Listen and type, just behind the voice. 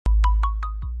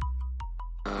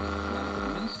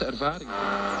ervaring.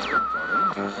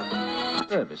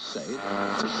 Service say.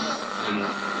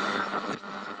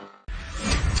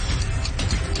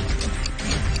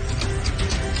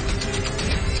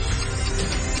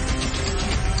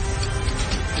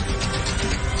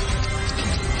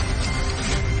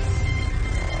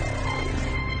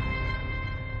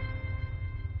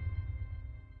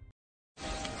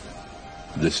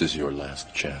 This is your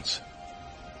last chance.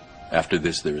 After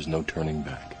this, there is no turning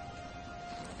back.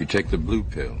 You take the blue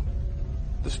pill.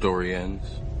 The story ends.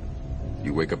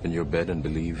 You wake up in your bed and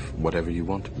believe whatever you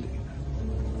want to believe.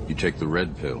 You take the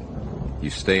red pill.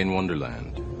 You stay in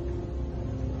Wonderland.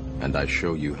 And I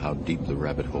show you how deep the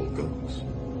rabbit hole goes.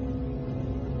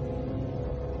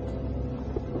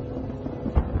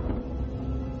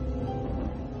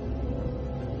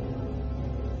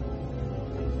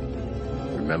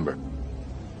 Remember,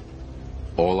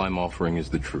 all I'm offering is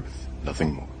the truth,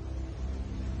 nothing more.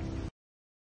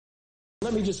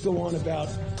 Let me just go on about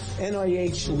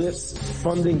NIH lifts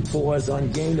funding pause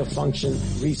on gain-of-function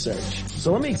research.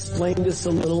 So let me explain this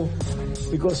a little,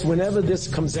 because whenever this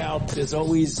comes out, there's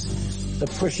always the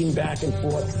pushing back and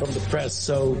forth from the press.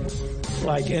 So,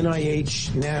 like,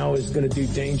 NIH now is going to do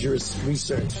dangerous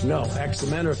research. No, as a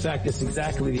matter of fact, it's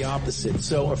exactly the opposite.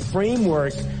 So a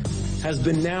framework has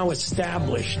been now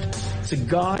established to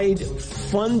guide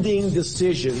funding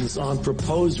decisions on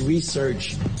proposed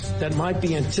research that might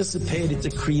be anticipated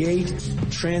to create,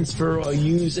 transfer, or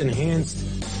use enhanced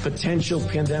potential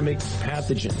pandemic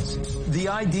pathogens. The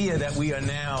idea that we are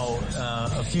now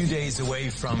a few days away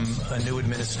from a new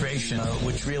administration,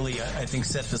 which really, I think,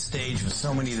 set the stage for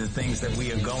so many of the things that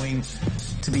we are going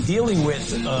to be dealing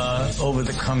with over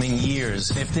the coming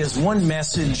years. If there's one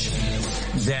message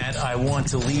that I want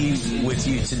to leave with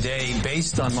you today,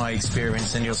 based on my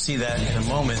experience, and you'll see that in a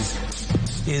moment,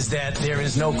 is that there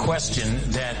is no question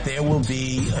that there will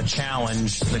be a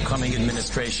challenge, the coming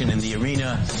administration, in the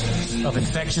arena of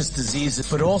infectious diseases,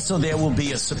 but also there will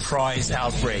be a surprise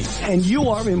outbreak. And you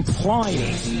are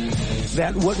implying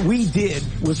that what we did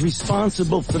was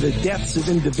responsible for the deaths of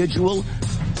individuals?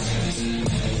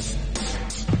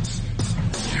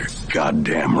 You're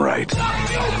goddamn right.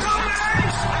 Fuck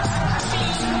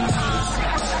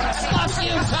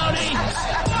you, Tony!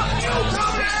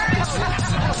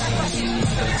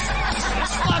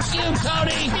 Fuck you,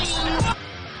 Tony!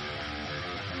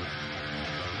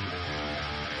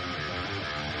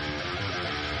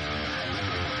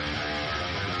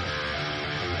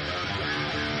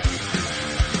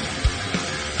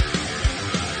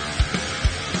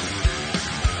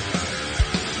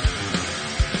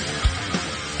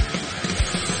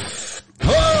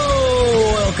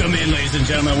 Welcome in, ladies and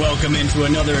gentlemen. Welcome into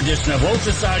another edition of Woke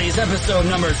Society's episode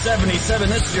number 77.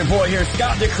 This is your boy here,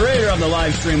 Scott, the creator of the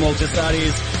live stream Woke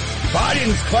Society's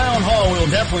Biden's Clown Hall. We will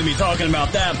definitely be talking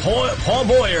about that. Paul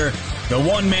Boyer, the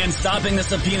one man stopping the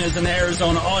subpoenas in the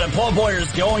Arizona audit. Paul Boyer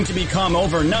is going to become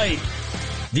overnight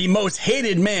the most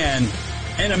hated man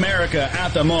in America at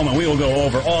the moment. We will go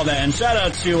over all that. And shout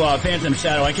out to Phantom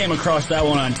Shadow. I came across that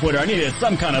one on Twitter. I needed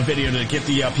some kind of video to get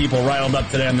the people riled up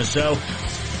today on the show.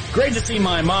 Great to see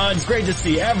my mods. Great to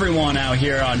see everyone out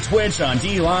here on Twitch, on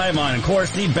D-Live, on, of course,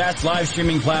 the best live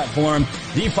streaming platform,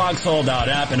 the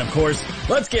Foxhole.app. And, of course,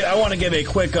 I want to give a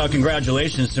quick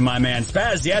congratulations to my man,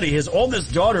 Spaz Yeti. His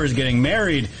oldest daughter is getting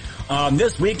married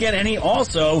this weekend, and he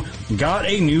also got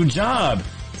a new job.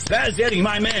 Spaz Yeti,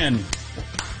 my man,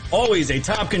 always a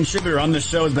top contributor on the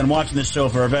show, has been watching this show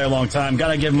for a very long time.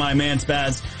 Gotta give my man,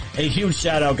 Spaz, a huge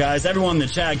shout-out, guys. Everyone in the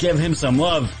chat, give him some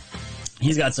love.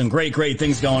 He's got some great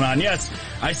things going on. Yes,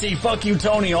 I see fuck you,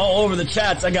 Tony, all over the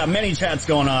chats. I got many chats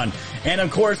going on. And, of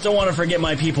course, don't want to forget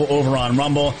my people over on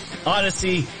Rumble,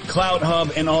 Odyssey, Cloud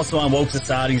Hub, and also on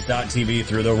WokeSocieties.tv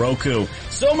through the Roku.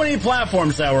 So many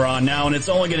platforms that we're on now, and it's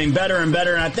only getting better and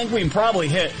better. And I think we probably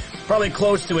hit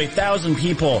close to 1,000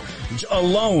 people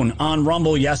alone on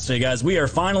Rumble yesterday, guys. We are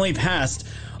finally past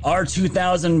our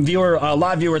 2,000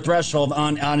 live viewer threshold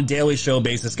on a daily show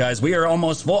basis, guys. We are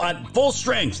almost at full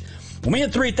strength. When we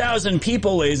hit 3,000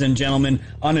 people, ladies and gentlemen,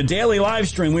 on a daily live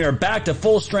stream, we are back to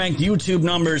full strength YouTube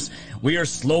numbers. We are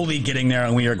slowly getting there,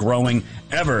 and we are growing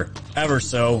ever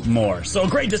so more. So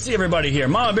great to see everybody here.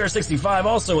 Mama Bear 65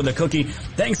 also with a cookie.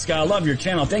 Thanks, Scott. Love your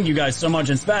channel. Thank you guys so much.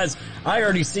 And Spaz, I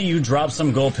already see you drop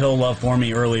some gold pill love for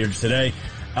me earlier today.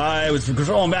 I was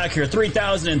scrolling back here.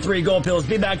 3,003 gold pills.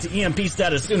 Be back to EMP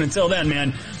status soon. Until then,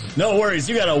 man, no worries.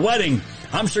 You got a wedding.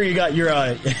 I'm sure you got your,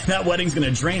 that wedding's going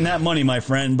to drain that money, my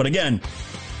friend. But again,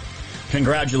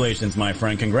 congratulations, my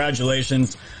friend.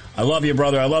 Congratulations. I love you,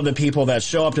 brother. I love the people that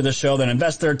show up to the show, that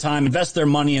invest their time, invest their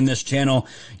money in this channel.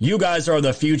 You guys are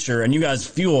the future, and you guys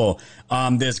fuel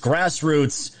this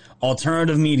grassroots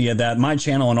alternative media that my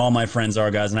channel and all my friends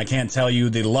are, guys. And I can't tell you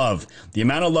the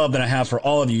amount of love that I have for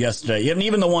all of you yesterday.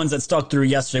 Even the ones that stuck through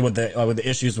yesterday with the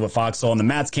issues with Foxhole, and the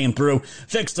mats came through,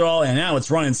 fixed it all, and now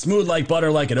it's running smooth like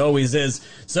butter like it always is.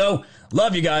 So,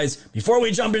 love you guys. Before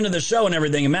we jump into the show and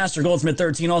everything, and Master Goldsmith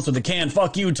 13 also the can.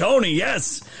 Fuck you, Tony.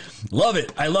 Yes. Love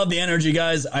it. I love the energy,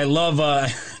 guys. I love,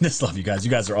 just love you guys.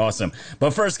 You guys are awesome.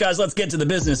 But first, guys, let's get to the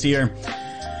business here.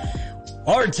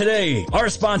 Our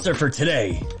sponsor for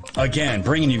today, again,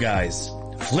 bringing you guys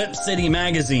Flip City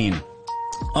Magazine,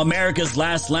 America's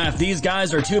Last Laugh. These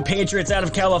guys are two patriots out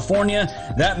of California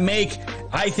that make,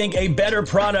 I think, a better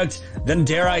product than,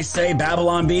 dare I say,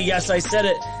 Babylon Bee. Yes, I said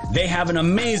it. They have an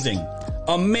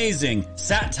amazing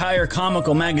satire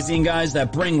comical magazine, guys,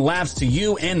 that bring laughs to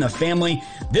you and the family.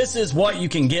 This is what you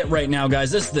can get right now,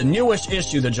 guys. This is the newest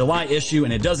issue, the July issue,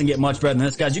 and it doesn't get much better than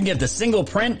this, guys. You can get the single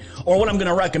print, or what I'm going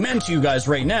to recommend to you guys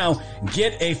right now,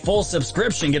 get a full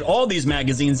subscription. Get all these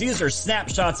magazines. These are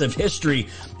snapshots of history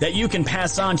that you can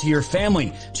pass on to your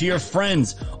family, to your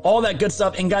friends, all that good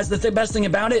stuff. And guys, the best thing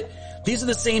about it, these are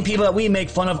the same people that we make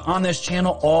fun of on this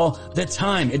channel all the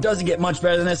time. It doesn't get much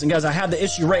better than this. And guys, I have the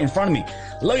issue right in front of me.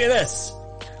 Look at this.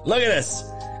 Look at this.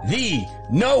 The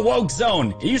No Woke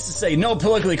Zone. It used to say no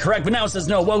politically correct, but now it says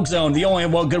No Woke Zone. The only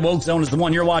good woke zone is the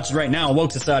one you're watching right now,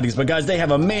 Woke Societies. But guys, they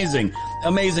have amazing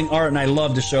art, and I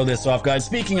love to show this off, guys.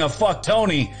 Speaking of fuck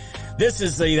Tony, this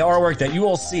is the artwork that you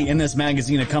will see in this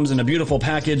magazine. It comes in a beautiful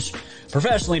package,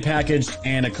 professionally packaged,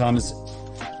 and it comes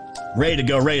ready to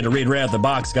go, ready to read right out the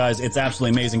box, guys. It's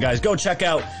absolutely amazing, guys. Go check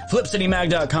out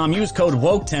flipcitymag.com. Use code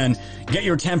WOKE10. Get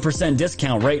your 10%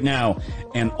 discount right now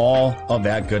and all of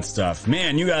that good stuff.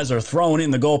 Man, you guys are throwing in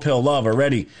the gold pill love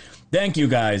already. Thank you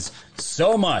guys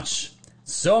so much.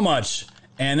 So much.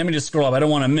 And let me just scroll up. I don't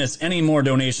want to miss any more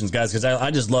donations, guys, because I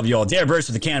just love you all. Dale Burst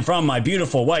with the can from my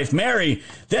beautiful wife, Mary.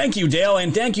 Thank you, Dale.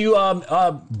 And thank you,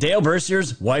 Dale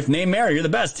Burstier's wife named Mary. You're the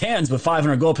best. Tans with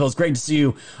 500 gold pills. Great to see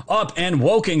you up and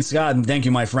woking, Scott. And thank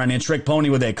you, my friend. And Trick Pony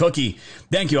with a cookie.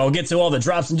 Thank you. I'll get to all the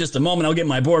drops in just a moment. I'll get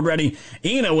my board ready.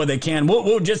 Ina with a can. Woo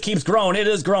woo just keeps growing. It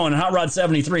is growing. Hot Rod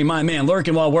 73, my man,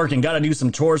 lurking while working. Got to do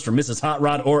some chores for Mrs. Hot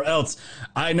Rod or else.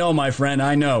 I know, my friend.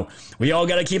 I know. We all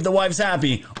got to keep the wives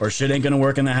happy or shit ain't going to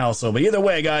work in the household. But either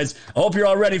way, guys, I hope you're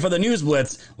all ready for the news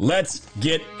blitz. Let's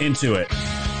get into it.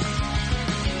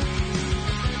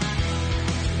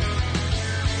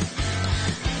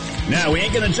 Now, we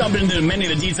ain't going to jump into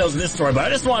many of the details of this story, but I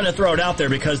just wanted to throw it out there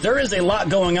because there is a lot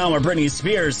going on with Britney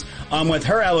Spears with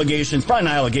her allegations. Probably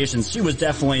not allegations. She was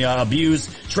definitely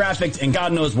abused, trafficked, and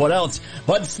God knows what else.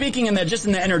 But speaking in just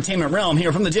in the entertainment realm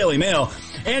here from the Daily Mail,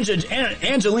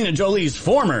 Angelina Jolie's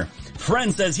former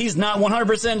friend says he's not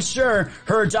 100% sure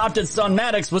her adopted son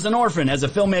Maddox was an orphan as a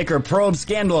filmmaker probes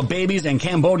scandal of babies in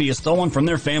Cambodia stolen from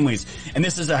their families. And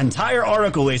this is an entire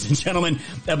article, ladies and gentlemen,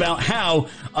 about how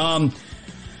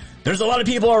there's a lot of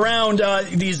people around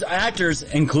these actors,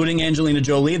 including Angelina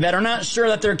Jolie, that are not sure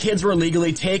that their kids were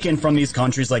legally taken from these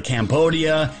countries like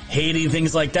Cambodia, Haiti,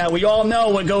 things like that. We all know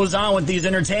what goes on with these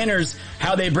entertainers,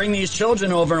 how they bring these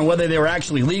children over and whether they were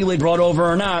actually legally brought over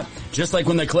or not. Just like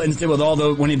when the Clintons did with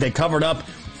when they covered up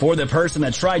for the person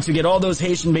that tried to get all those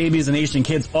Haitian babies and Haitian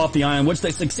kids off the island, which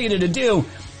they succeeded to do.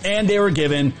 And they were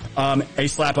given a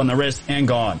slap on the wrist and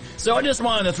gone. So I just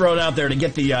wanted to throw it out there to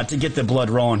get the blood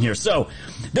rolling here. So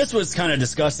this was kind of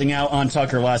disgusting out on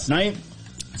Tucker last night.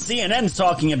 CNN's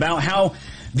talking about how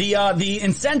the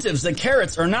incentives, the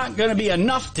carrots, are not going to be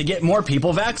enough to get more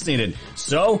people vaccinated.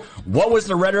 So what was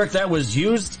the rhetoric that was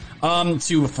used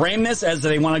to frame this as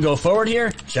they want to go forward here?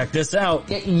 Check this out.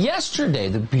 Yesterday,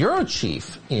 the bureau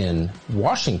chief in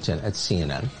Washington at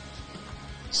CNN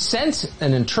sent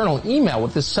an internal email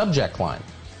with this subject line.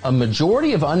 A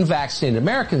majority of unvaccinated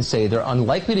Americans say they're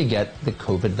unlikely to get the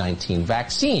COVID-19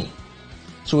 vaccine.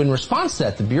 So in response to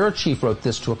that, the bureau chief wrote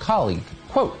this to a colleague,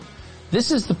 quote,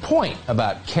 "This is the point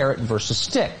about carrot versus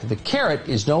stick. The carrot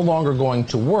is no longer going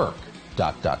to work, ...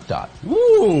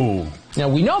 Ooh. Now,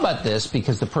 we know about this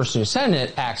because the person who sent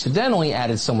it accidentally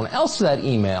added someone else to that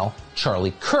email,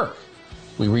 Charlie Kirk.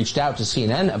 We reached out to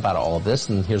CNN about all of this,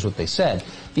 and here's what they said.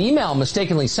 The email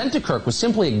mistakenly sent to Kirk was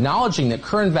simply acknowledging that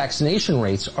current vaccination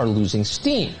rates are losing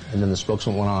steam. And then the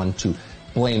spokesman went on to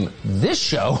blame this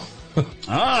show.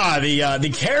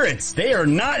 The carrots, they are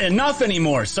not enough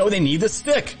anymore, so they need the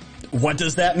stick. What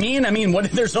does that mean? I mean,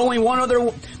 there's no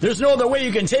other way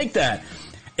you can take that.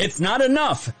 It's not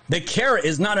enough. The carrot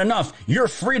is not enough. Your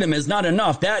freedom is not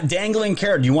enough. That dangling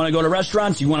carrot. Do you want to go to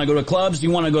restaurants? Do you want to go to clubs? Do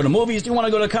you want to go to movies? Do you want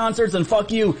to go to concerts? And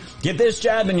fuck you. Get this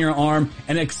jab in your arm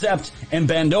and accept and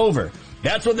bend over.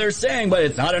 That's what they're saying, but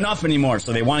it's not enough anymore.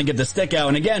 So they want to get the stick out.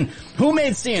 And again, who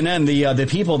made CNN the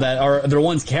people that are the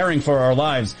ones caring for our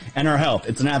lives and our health?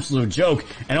 It's an absolute joke.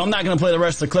 And I'm not going to play the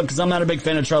rest of the clip because I'm not a big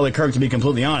fan of Charlie Kirk, to be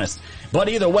completely honest. But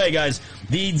either way, guys,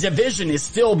 the division is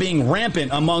still being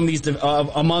rampant among these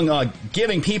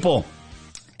giving people.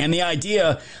 And the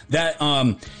idea that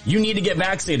you need to get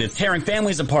vaccinated, it's tearing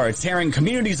families apart, it's tearing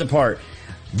communities apart.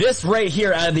 This right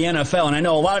here out of the NFL, and I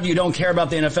know a lot of you don't care about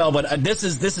the NFL, but this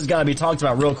has got to be talked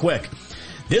about real quick.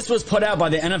 This was put out by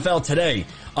the NFL today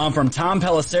from Tom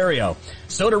Pelissero.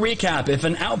 So to recap, if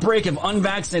an outbreak of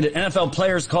unvaccinated NFL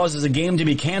players causes a game to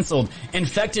be canceled,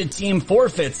 infected team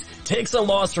forfeits, takes a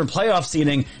loss for playoff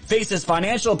seeding, faces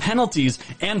financial penalties,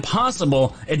 and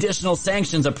possible additional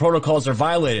sanctions if protocols are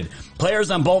violated.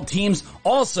 Players on both teams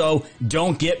also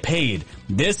don't get paid.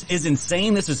 This is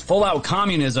insane. This is full-out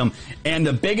communism. And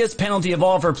the biggest penalty of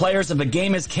all for players if a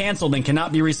game is canceled and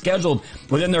cannot be rescheduled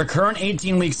within their current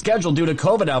 18-week schedule due to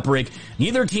COVID outbreak,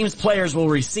 neither team's players will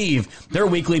receive their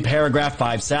weekly paragraph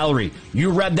 5 salary. You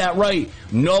read that right.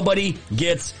 Nobody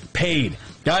gets paid.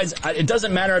 Guys, it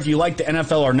doesn't matter if you like the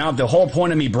NFL or not. The whole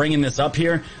point of me bringing this up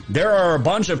here, there are a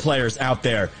bunch of players out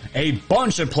there, a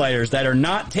bunch of players that are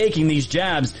not taking these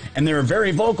jabs, and they're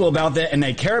very vocal about that, and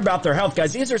they care about their health.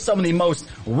 Guys, these are some of the most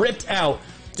ripped out,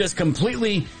 just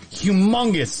completely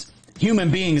humongous human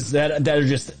beings that are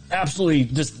just absolutely,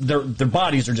 just their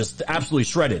bodies are just absolutely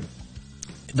shredded.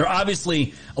 They're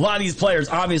obviously, a lot of these players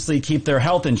obviously keep their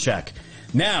health in check.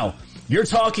 Now, you're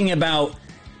talking about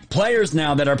players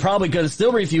now that are probably going to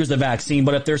still refuse the vaccine,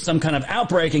 but if there's some kind of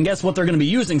outbreak, and guess what they're going to be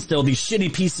using still, these shitty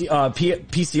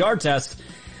PCR tests,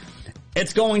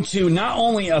 it's going to not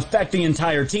only affect the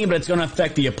entire team, but it's going to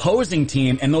affect the opposing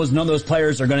team, and none of those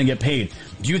players are going to get paid.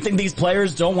 Do you think these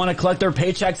players don't want to collect their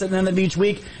paychecks at the end of each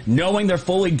week, knowing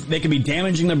they could be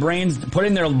damaging their brains,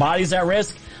 putting their bodies at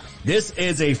risk? This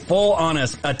is a full-on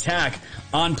attack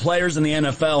on players in the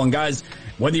NFL, and guys,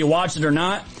 whether you watch it or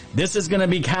not, this is going to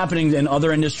be happening in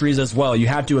other industries as well. You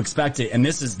have to expect it, and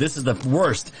this is the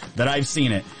worst that I've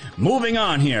seen it. Moving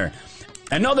on here.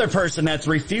 Another person that's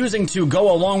refusing to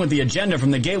go along with the agenda from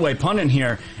the Gateway Pundit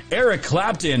here, Eric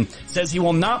Clapton, says he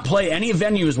will not play any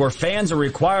venues where fans are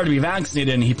required to be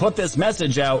vaccinated, and he put this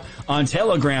message out on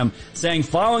Telegram saying,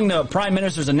 following the Prime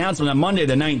Minister's announcement on Monday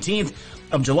the 19th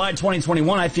of July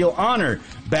 2021, I feel honored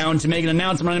bound to make an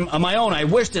announcement on my own. I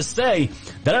wish to say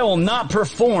that I will not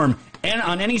perform and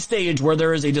on any stage where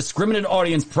there is a discriminated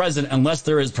audience present unless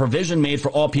there is provision made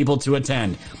for all people to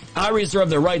attend. I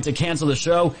reserve the right to cancel the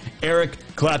show, Eric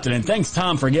Clapton. And thanks,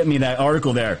 Tom, for getting me that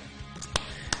article there.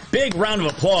 Big round of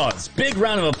applause. Big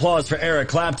round of applause for Eric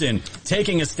Clapton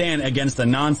taking a stand against the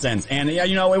nonsense. And,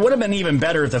 you know, it would have been even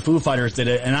better if the Foo Fighters did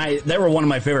it. And they were one of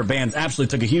my favorite bands.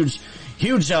 Absolutely took a huge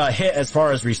hit as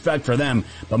far as respect for them.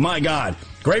 But my God,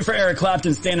 great for Eric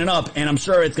Clapton standing up, and I'm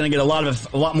sure it's going to get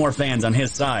a lot more fans on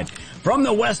his side. From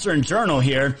the Western Journal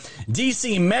here,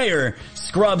 D.C. mayor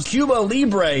scrubs Cuba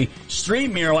Libre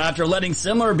street mural after letting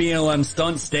similar BLM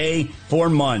stunt stay for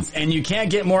months. And you can't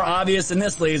get more obvious than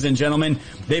this, ladies and gentlemen.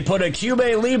 They put a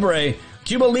Cuba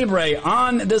Libre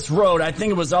on this road. I think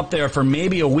it was up there for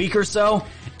maybe a week or so,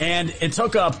 and it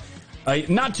took up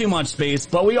not too much space,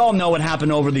 but we all know what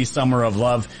happened over the Summer of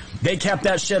Love. They kept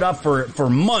that shit up for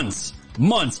months,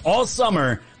 all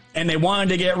summer, and they wanted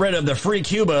to get rid of the Free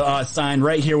Cuba sign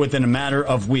right here within a matter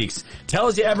of weeks.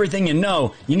 Tells you everything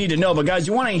you need to know. But guys,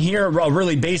 you want to hear a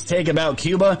really base take about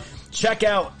Cuba? Check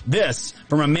out this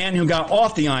from a man who got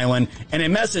off the island, and a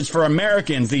message for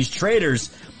Americans, these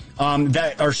traitors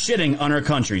that are shitting on our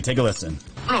country. Take a listen.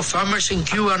 No, farmers in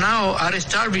Cuba now are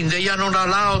starving. They are not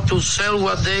allowed to sell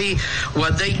what they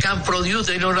can produce.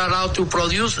 They're not allowed to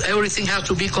produce. Everything has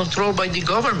to be controlled by the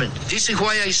government. This is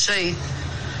why I say,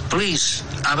 please,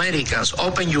 Americans,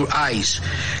 open your eyes.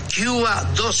 Cuba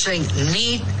doesn't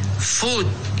need food.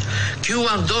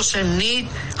 Cuba doesn't need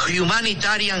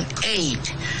humanitarian aid.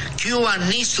 Cuba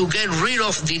needs to get rid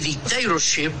of the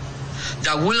dictatorship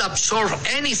that will absorb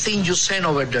anything you send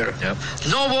over there. Yep.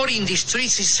 Nobody in the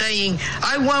streets is saying,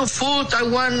 I want food, I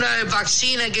want a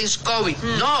vaccine against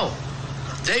COVID. No.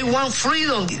 They want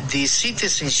freedom. The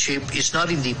citizenship is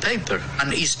not in the paper.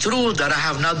 And it's true that I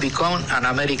have not become an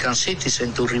American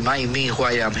citizen to remind me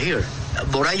why I'm here.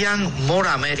 But I am more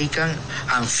American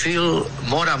and feel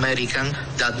more American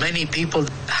that many people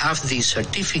have the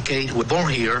certificate, we're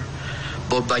born here,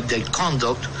 but by their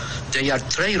conduct, they are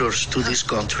traitors to this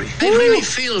country. I really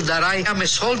feel that I am a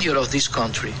soldier of this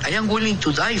country. I am willing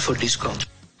to die for this country.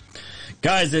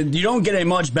 Guys, you don't get a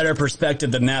much better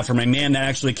perspective than that from a man that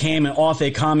actually came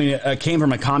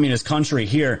from a communist country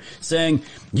here, saying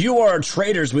you are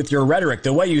traitors with your rhetoric.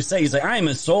 The way you say, he's like, I am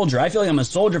a soldier. I feel like I'm a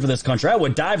soldier for this country. I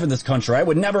would die for this country. I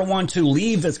would never want to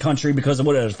leave this country because of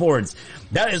what it affords.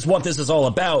 That is what this is all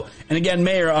about. And again,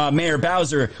 Mayor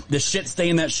Bowser, the shit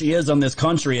stain that she is on this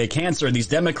country, a cancer. These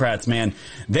Democrats, man,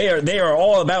 they are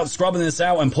all about scrubbing this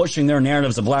out and pushing their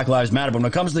narratives of Black Lives Matter. But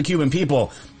when it comes to the Cuban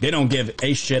people, they don't give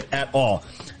a shit at all.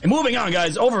 And moving on,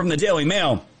 guys, over from the Daily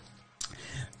Mail.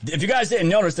 If you guys didn't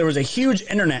notice, there was a huge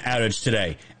internet outage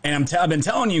today. And I've been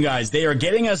telling you guys, they are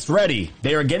getting us ready.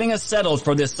 They are getting us settled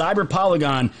for this cyber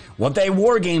Polygon, what they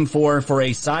war game for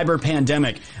a cyber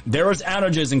pandemic. There was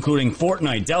outages including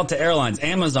Fortnite, Delta Airlines,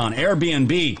 Amazon,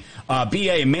 Airbnb,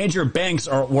 BA, major banks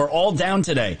were all down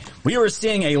today. We were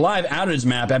seeing a live outage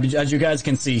map, as you guys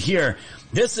can see here.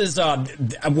 This is,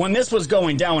 when this was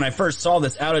going down, when I first saw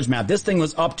this outage map, this thing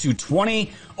was up to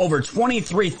over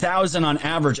 23,000 on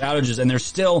average outages, and there's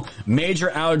still major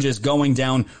outages going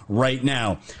down right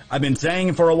now. I've been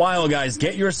saying for a while, guys,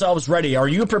 get yourselves ready. Are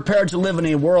you prepared to live in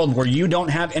a world where you don't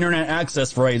have internet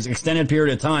access for an extended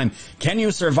period of time? Can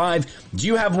you survive? Do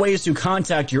you have ways to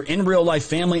contact your in real life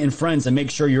family and friends and make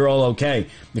sure you're all okay?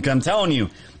 Because I'm telling you,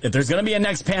 if there's going to be a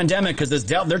next pandemic, because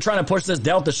they're trying to push this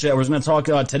Delta shit we're going to talk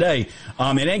about today,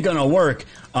 it ain't going to work,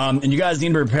 and you guys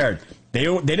need to be prepared. They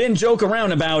didn't joke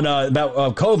around about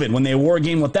COVID when they war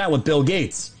game with that with Bill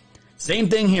Gates. Same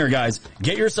thing here, guys.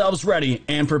 Get yourselves ready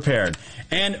and prepared.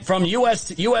 And from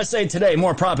USA Today,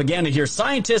 more propaganda here.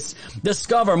 Scientists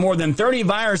discover more than 30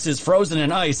 viruses frozen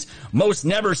in ice, most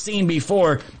never seen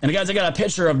before. And guys, I got a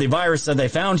picture of the virus that they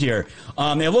found here.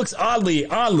 It looks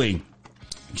oddly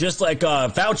just like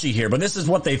Fauci here, but this is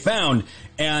what they found,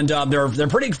 and they're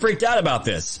pretty freaked out about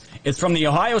this. It's from the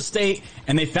Ohio State,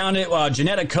 and they found it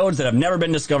genetic codes that have never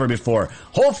been discovered before.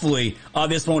 Hopefully,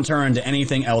 this won't turn into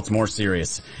anything else more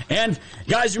serious. And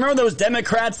guys, you remember those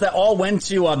Democrats that all went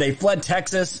to they fled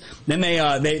Texas, then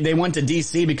they went to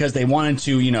D.C. because they wanted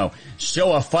to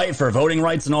show a fight for voting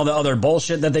rights and all the other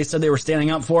bullshit that they said they were standing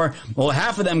up for. Well,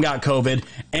 half of them got COVID,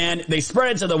 and they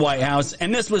spread it to the White House,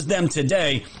 and this was them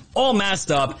today, all masked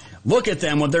up. Look at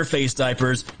them with their face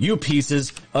diapers, you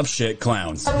pieces of shit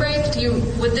clowns.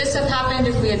 Would this have happened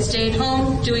if we had stayed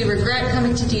home? Do we regret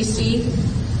coming to D.C.?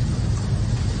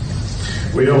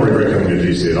 We don't regret coming to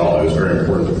D.C. at all. It was very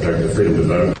important to protect the freedom to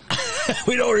vote.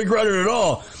 We don't regret it at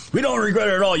all. We don't regret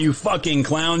it at all, you fucking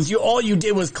clowns. All you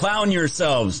did was clown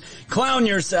yourselves. Clown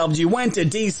yourselves. You went to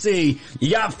D.C., you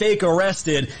got fake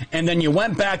arrested, and then you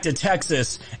went back to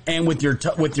Texas, and with your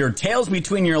tails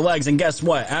between your legs, and guess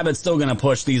what? Abbott's still going to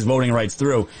push these voting rights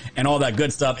through and all that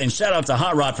good stuff. And shout out to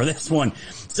Hot Rod for this one.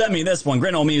 Sent me this one.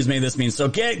 Grin Memes made this mean. So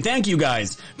thank you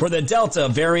guys for the Delta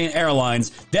variant airlines.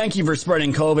 Thank you for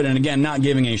spreading COVID and again, not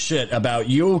giving a shit about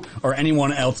you or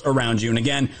anyone else around you. And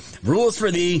again, rules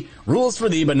for thee,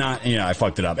 but not, I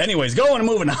fucked it up. Anyways, going and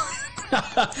moving on.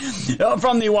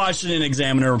 From the Washington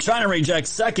Examiner, China rejects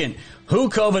second WHO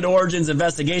COVID origins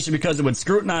investigation because it would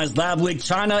scrutinize lab leak.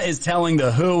 China is telling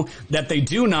the WHO that they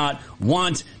do not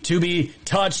want to be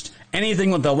touched.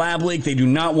 Anything with the lab leak, they do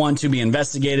not want to be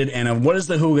investigated. And what is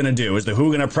the WHO going to do? Is the WHO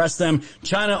going to press them?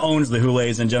 China owns the WHO,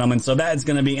 ladies and gentlemen. So that is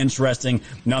going to be interesting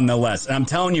nonetheless. And I'm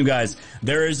telling you guys,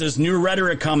 there is this new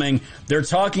rhetoric coming. They're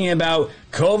talking about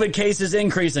COVID cases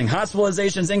increasing,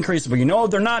 hospitalizations increasing. But you know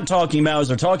what they're not talking about is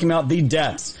they're talking about the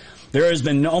deaths. There has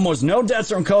been almost no deaths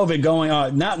from COVID going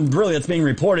on. Not really that's being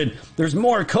reported. There's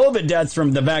more COVID deaths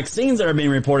from the vaccines that are being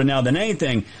reported now than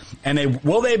anything. And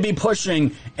will they be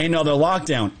pushing another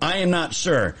lockdown? I am not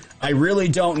sure. I really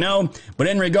don't know. But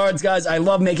in regards, guys, I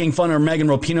love making fun of Megan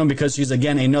Rapinoe because she's,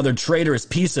 again, another traitorous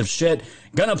piece of shit.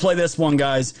 Gonna play this one,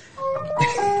 guys.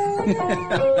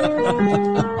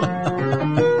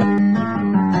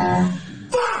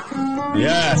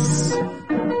 Yes.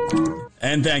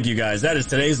 And thank you, guys. That is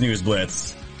today's News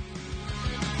Blitz.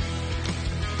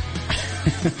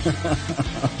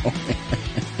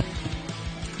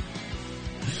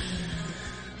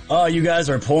 Oh, you guys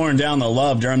are pouring down the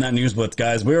love during that News Blitz,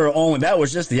 guys. That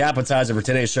was just the appetizer for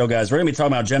today's show, guys. We're going to be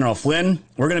talking about General Flynn.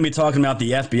 We're going to be talking about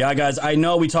the FBI, guys. I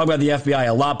know we talk about the FBI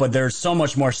a lot, but there's so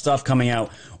much more stuff coming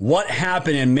out. What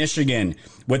happened in Michigan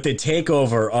with the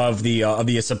takeover of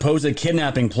the supposed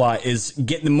kidnapping plot is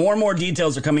getting more and more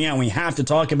details are coming out. And we have to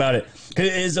talk about it because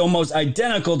it is almost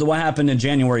identical to what happened in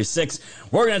January 6th.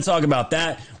 We're going to talk about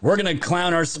that. We're going to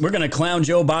clown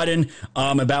Joe Biden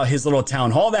about his little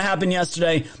town hall that happened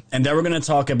yesterday, and then we're going to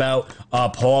talk about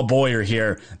Paul Boyer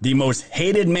here, the most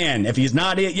hated man. If he's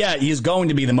not it yet, he's going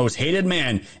to be the most hated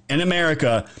man in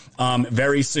America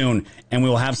very soon, and we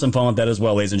will have some fun with that as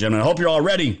well, ladies and gentlemen. I hope you're all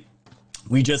ready.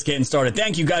 We just getting started.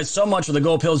 Thank you guys so much for the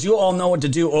gold pills. You all know what to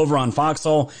do over on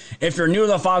Foxhole. If you're new to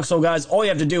the Foxhole, guys, all you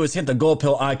have to do is hit the gold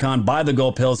pill icon, buy the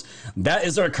gold pills. That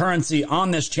is our currency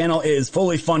on this channel. It is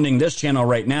fully funding this channel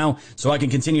right now, so I can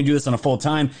continue to do this on a full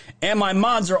time. And my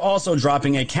mods are also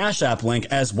dropping a Cash App link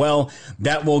as well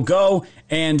that will go.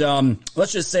 And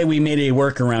let's just say we made a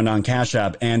workaround on Cash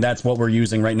App, and that's what we're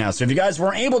using right now. So if you guys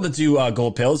weren't able to do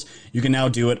gold pills, you can now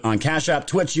do it on Cash App.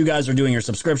 Twitch, you guys are doing your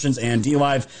subscriptions, and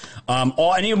DLive.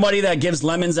 Anybody that gives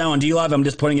lemons out on DLive, I'm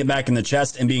just putting it back in the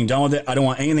chest and being done with it. I don't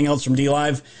want anything else from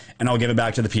DLive, and I'll give it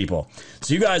back to the people.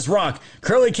 So you guys rock.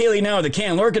 Curly Kaylee now, the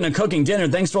can lurking and cooking dinner.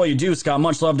 Thanks for all you do, Scott.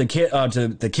 Much love to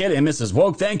the kid and Mrs.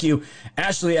 Woke. Thank you.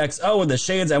 Ashley XO with the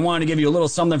shades. I wanted to give you a little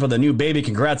something for the new baby.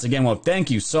 Congrats again. Well, thank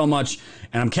you so much.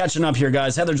 And I'm catching up here,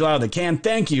 guys. Heather July with the can.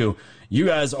 Thank you. You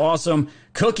guys awesome.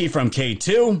 Cookie from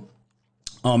K2.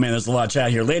 Oh, man, there's a lot of chat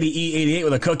here. Lady E88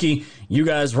 with a cookie. You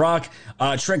guys rock.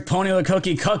 Trick Pony with a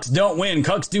cookie. Cucks don't win.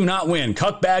 Cucks do not win.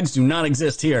 Cuck bags do not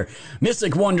exist here.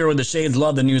 Mystic Wonder with the shades.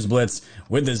 Love the news blitz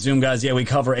with the Zoom, guys. Yeah, we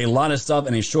cover a lot of stuff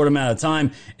in a short amount of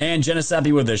time. And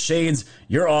Genesapi with the shades.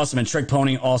 You're awesome. And Trick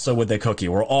Pony also with the cookie.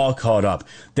 We're all caught up.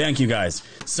 Thank you, guys.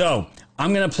 So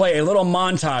I'm going to play a little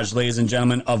montage, ladies and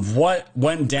gentlemen, of what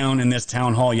went down in this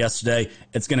town hall yesterday.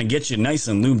 It's going to get you nice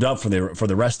and lubed up for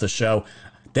the rest of the show.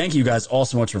 Thank you guys all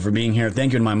so much for being here.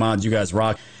 Thank you to my mods. You guys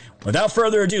rock. Without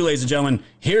further ado, ladies and gentlemen,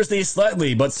 here's the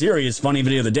slightly but serious funny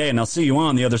video of the day, and I'll see you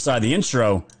on the other side of the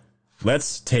intro.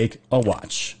 Let's take a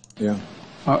watch. Yeah.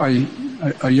 Are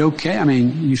you okay? I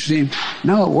mean, you seem,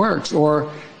 no, it works. Or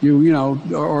you know,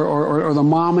 or the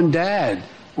mom and dad,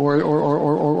 or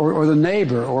the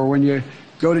neighbor, or when you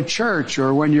go to church,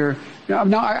 or when you're,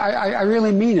 no, I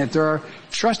really mean it. There are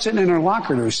trusted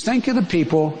interlocutors. Think of the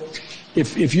people.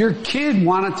 If your kid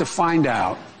wanted to find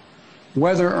out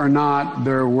whether or not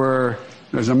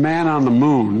there's a man on the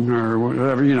moon or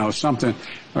whatever, you know, something,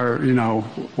 or, you know,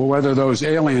 whether those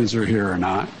aliens are here or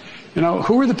not, you know,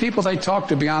 who are the people they talk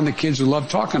to beyond the kids who love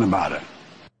talking about it?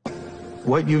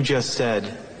 What you just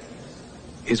said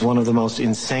is one of the most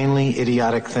insanely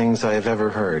idiotic things I have ever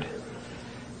heard.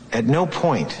 At no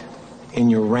point in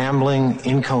your rambling,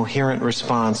 incoherent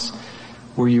response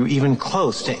were you even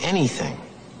close to anything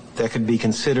that could be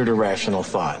considered a rational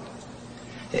thought.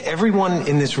 Everyone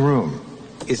in this room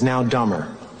is now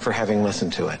dumber for having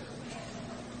listened to it.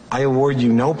 I award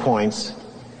you no points,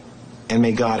 and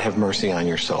may God have mercy on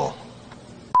your soul.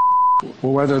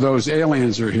 Well, whether those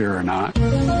aliens are here or not,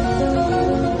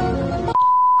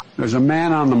 there's a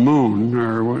man on the moon,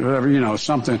 or whatever, you know,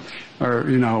 something, or,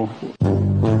 you know.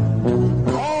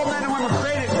 All men and women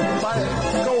created by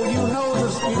go, you know the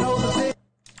thing.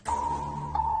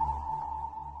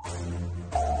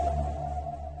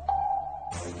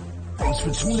 Thanks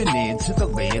for tuning in to the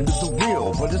land of the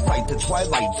real, but it's like the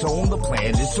Twilight Zone, the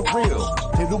plan is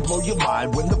surreal. It'll blow your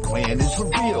mind when the plan is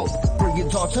revealed. Bring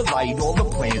it all to light, all the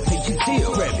plans they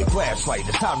conceal. Grab your flashlight,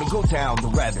 it's time to go down the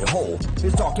rabbit hole.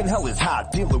 It's dark and hell is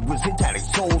hot, dealing with satanic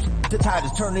souls. The tide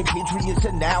is turning, patriots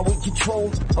are now in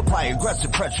control. Apply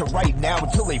aggressive pressure right now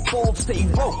until they fold. Stay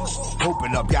woke,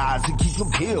 open up your eyes and keep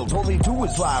them peeled. All they do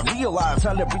is lie, realize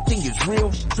how everything is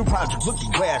real. Through Project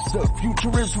Looking Glass, the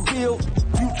future is revealed.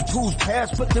 Future proves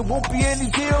past, but there won't be any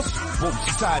deals. Woke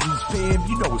Society's fam,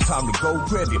 you know it's time to go.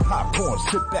 Grab your popcorn,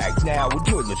 sit back now,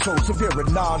 enjoy the show. Severe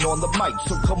and non on the mic,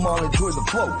 so come on, enjoy the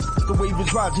flow. The wave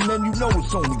is rising and you know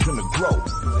it's only gonna grow.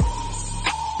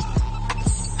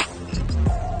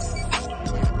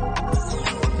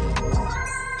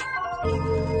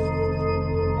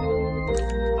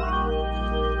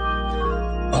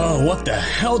 Oh, what the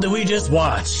hell did we just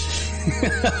watch?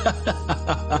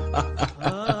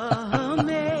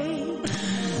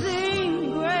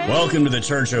 Welcome to the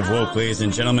Church of Woke, ladies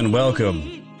and gentlemen.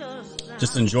 Welcome.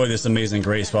 Just enjoy this amazing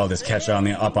grace while this catch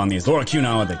up on these. Laura Q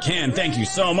now with the can. Thank you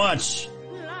so much.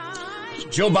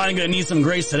 Joe Biden gonna need some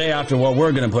grace today after what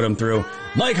we're gonna put him through.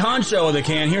 Mike Honcho with the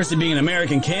can. Here's to being an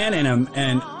American can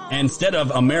and instead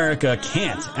of America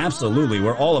can't. Absolutely.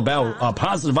 We're all about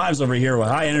positive vibes over here with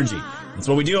high energy. That's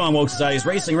what we do on Woke Society's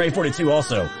Racing Ray 42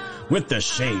 also with the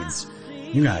shades.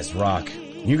 You guys rock.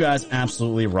 You guys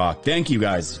absolutely rock. Thank you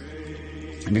guys.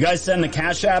 If you guys send the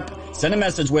Cash App, send a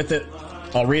message with it.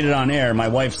 I'll read it on air. My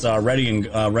wife's ready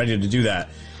to do that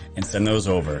and send those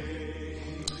over.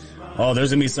 Oh, there's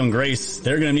going to be some grace.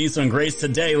 They're going to need some grace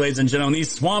today, ladies and gentlemen.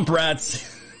 These swamp rats.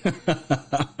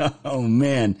 Oh,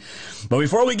 man. But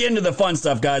before we get into the fun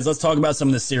stuff, guys, let's talk about some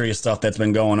of the serious stuff that's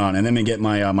been going on. And let me get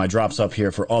my my drops up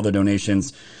here for all the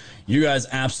donations. You guys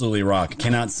absolutely rock.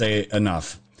 Cannot say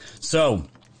enough. So,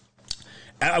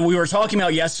 we were talking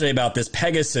about yesterday about this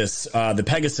Pegasus, the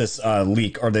Pegasus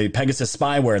leak, or the Pegasus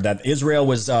spyware that Israel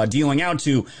was dealing out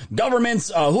to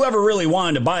governments, whoever really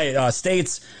wanted to buy it,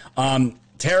 states,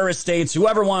 terrorist states,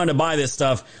 whoever wanted to buy this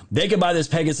stuff, they could buy this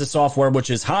Pegasus software,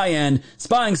 which is high-end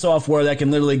spying software that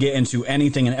can literally get into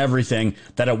anything and everything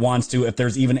that it wants to if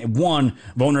there's even one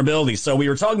vulnerability. So we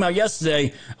were talking about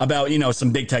yesterday about, some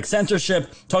big tech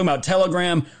censorship, talking about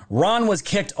Telegram. Ron was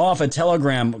kicked off of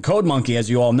Telegram. CodeMonkey, as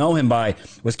you all know him by,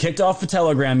 was kicked off of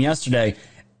Telegram yesterday.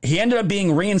 He ended up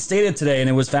being reinstated today, and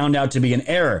it was found out to be an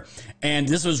error. And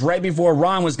this was right before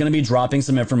Ron was going to be dropping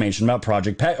some information about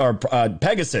Project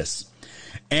Pegasus.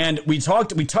 And we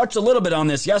touched a little bit on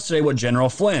this yesterday with General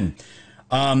Flynn.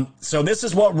 So this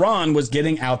is what Ron was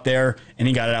getting out there, and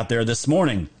he got it out there this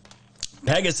morning.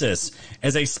 Pegasus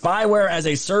is a spyware as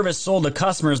a service sold to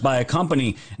customers by a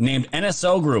company named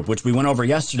NSO Group, which we went over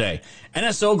yesterday.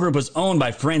 NSO Group was owned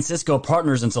by Francisco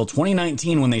Partners until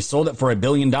 2019 when they sold it for $1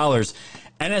 billion.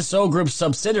 NSO Group's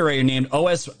subsidiary named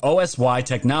OSY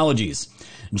Technologies.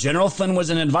 General Flynn was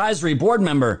an advisory board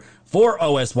member for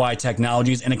OSY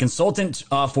Technologies and a consultant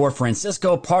for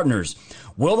Francisco Partners.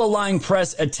 Will the lying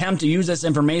press attempt to use this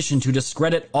information to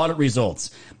discredit audit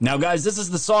results? Now, guys, this is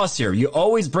the sauce here. You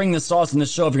always bring the sauce in the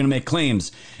show if you're going to make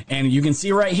claims. And you can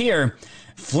see right here,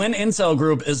 Flynn Intel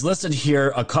Group is listed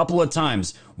here a couple of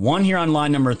times. One here on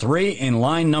line number 3 and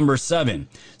line number 7.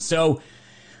 So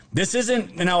this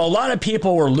isn't, a lot of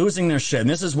people were losing their shit, and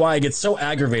this is why it gets so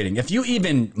aggravating. If you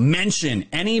even mention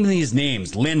any of these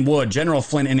names, Lynn Wood, General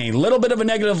Flynn, in a little bit of a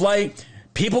negative light,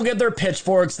 people get their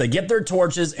pitchforks, they get their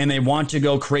torches, and they want to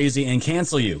go crazy and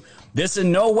cancel you. This in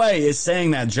no way is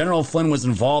saying that General Flynn was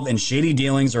involved in shady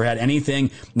dealings or had anything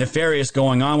nefarious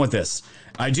going on with this.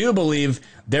 I do believe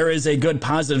there is a good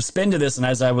positive spin to this, and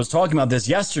as I was talking about this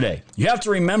yesterday, you have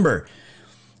to remember,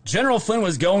 General Flynn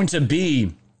was going to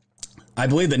be, I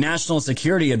believe, the national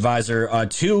security advisor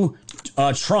to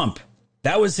Trump.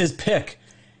 That was his pick.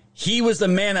 He was the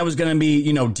man that was going to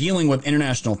be, dealing with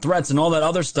international threats and all that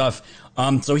other stuff.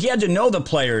 So he had to know the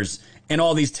players in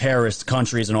all these terrorist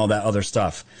countries and all that other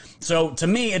stuff. So to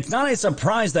me, it's not a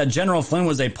surprise that General Flynn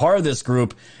was a part of this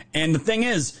group. And the thing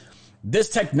is, this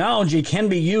technology can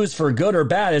be used for good or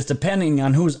bad. It's depending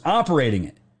on who's operating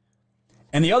it.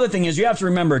 And the other thing is, you have to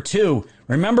remember, too,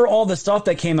 remember all the stuff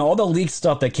that came out, all the leaked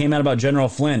stuff that came out about General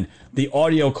Flynn, the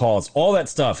audio calls, all that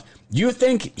stuff. You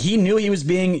think he knew he was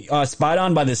being spied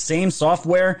on by the same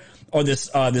software or this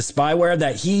spyware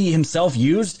that he himself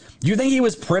used? Do you think he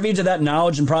was privy to that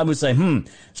knowledge and probably would say,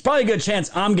 there's probably a good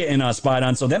chance I'm getting spied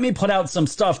on, so let me put out some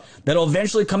stuff that'll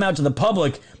eventually come out to the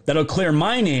public that'll clear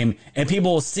my name and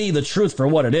people will see the truth for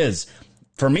what it is.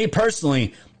 For me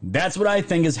personally, that's what I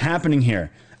think is happening here.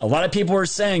 A lot of people are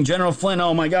saying, General Flynn,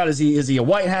 oh my God, is he a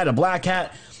white hat, a black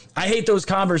hat? I hate those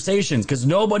conversations because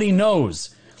nobody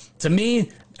knows. To me,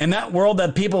 in that world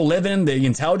that people live in, the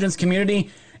intelligence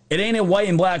community, it ain't a white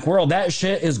and black world. That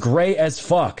shit is gray as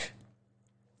fuck.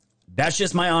 That's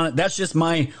just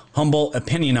my humble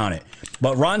opinion on it.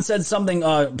 But Ron said something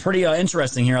pretty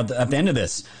interesting here at the end of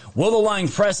this. Will the lying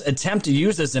press attempt to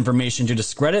use this information to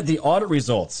discredit the audit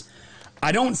results?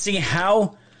 I don't see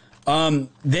how.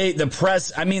 The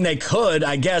press, they could,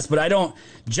 I guess, but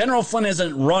General Flynn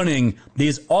isn't running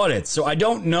these audits. So I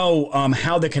don't know,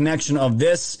 how the connection of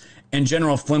this and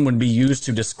General Flynn would be used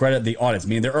to discredit the audits.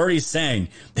 They've already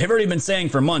been saying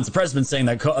for months, the press has been saying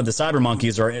that the cyber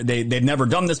monkeys they've never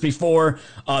done this before.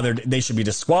 They should be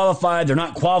disqualified. They're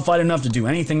not qualified enough to do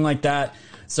anything like that.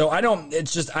 So I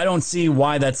don't see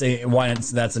why that's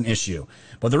an issue.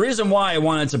 But the reason why I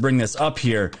wanted to bring this up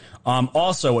here,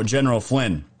 also with General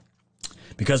Flynn,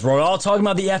 because we're all talking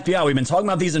about the FBI. We've been talking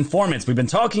about these informants. We've been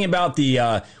talking about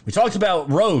we talked about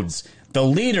Rhodes, the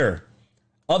leader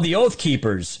of the Oath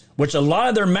Keepers, which a lot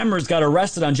of their members got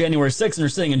arrested on January 6th and are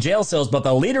sitting in jail cells, but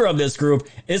the leader of this group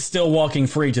is still walking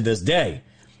free to this day.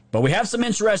 But we have some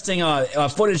interesting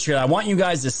footage here that I want you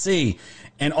guys to see.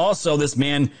 And also, this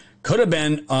man could have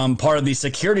been part of the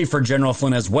security for General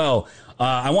Flynn as well.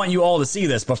 I want you all to see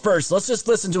this. But first, let's just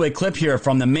listen to a clip here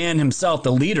from the man himself,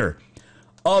 the leader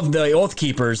of the Oath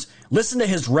Keepers. Listen to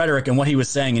his rhetoric and what he was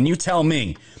saying, and you tell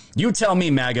me,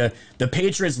 MAGA, the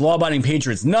patriots, law-abiding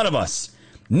patriots, none of us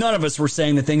were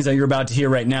saying the things that you're about to hear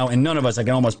right now, and none of us, I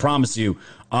can almost promise you,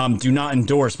 do not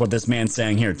endorse what this man's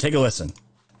saying here. Take a listen.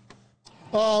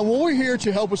 Well, we're here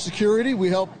to help with security. We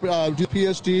help do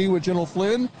PSD with General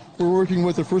Flynn. We're working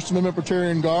with the First Amendment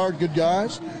Praetorian Guard, good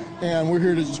guys, and we're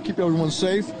here to just keep everyone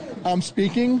safe. I'm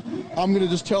speaking. I'm going to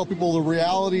just tell people the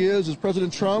reality is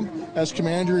President Trump, as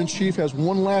Commander-in-Chief, has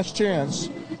one last chance.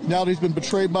 Now that he's been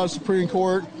betrayed by the Supreme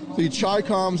Court, The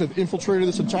Chi-Coms have infiltrated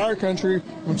this entire country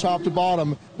from top to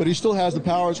bottom, but he still has the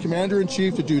power as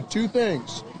commander-in-chief to do two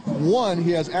things. One,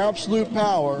 he has absolute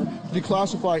power to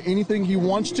declassify anything he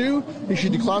wants to. He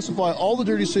should declassify all the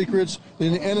dirty secrets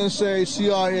in the NSA,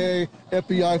 CIA,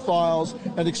 FBI files,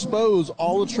 and expose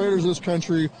all the traitors of this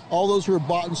country, all those who are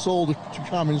bought and sold to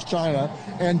Communist China.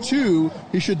 And two,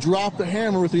 he should drop the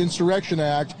hammer with the Insurrection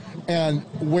Act and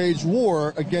wage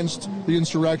war against the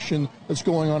insurrection that's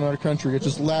going on in our country. It's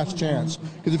his last chance.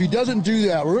 Because if he doesn't do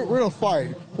that, we're going to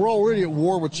fight. We're already at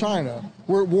war with China.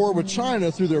 We're at war with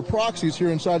China through their proxies here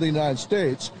inside the United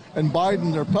States, and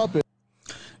Biden, their puppet.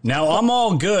 Now, I'm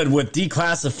all good with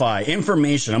declassify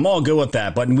information. I'm all good with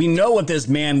that. But we know what this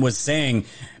man was saying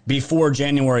before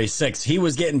January 6th. He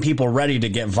was getting people ready to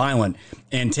get violent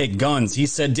and take guns. He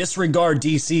said, disregard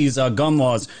D.C.'s gun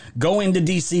laws. Go into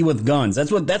D.C. with guns.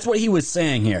 That's what he was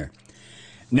saying here.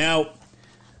 Now,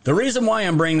 the reason why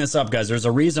I'm bringing this up, guys, there's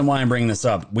a reason why I'm bringing this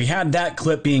up. We had that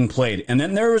clip being played, and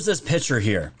then there was this picture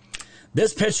here.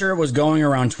 This picture was going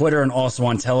around Twitter and also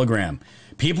on Telegram.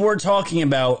 People were talking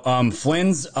about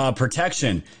Flynn's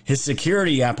protection, his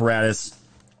security apparatus.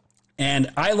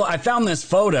 And I found this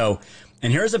photo,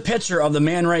 and here's a picture of the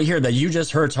man right here that you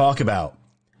just heard talk about.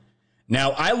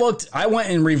 Now, I went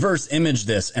and reverse imaged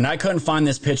this, and I couldn't find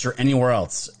this picture anywhere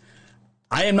else.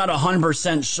 I am not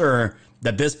 100% sure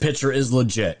that this picture is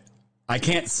legit. I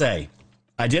can't say.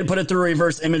 I did put it through a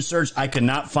reverse image search. I could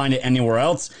not find it anywhere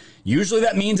else. Usually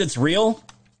that means it's real.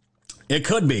 It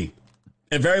could be.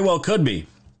 It very well could be.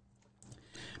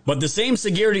 But the same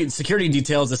security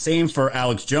details, the same for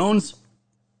Alex Jones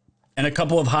and a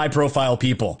couple of high-profile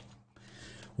people.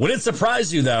 Would it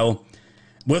surprise you, though,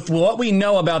 with what we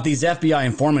know about these FBI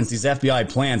informants, these FBI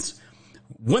plants,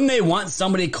 wouldn't they want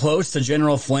somebody close to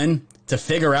General Flynn to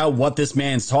figure out what this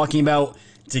man's talking about,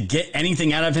 to get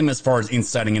anything out of him as far as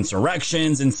inciting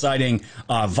insurrections, inciting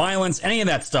violence, any of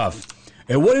that stuff?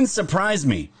 It wouldn't surprise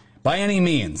me by any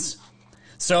means.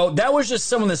 So that was just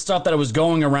some of the stuff that was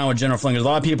going around with General Flynn. A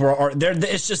lot of people are there.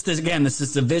 It's just this, again, this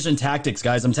is division tactics,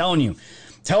 guys. I'm telling you,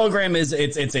 Telegram is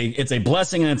it's a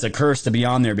blessing and it's a curse to be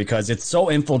on there because it's so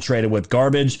infiltrated with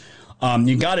garbage.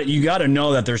 You got to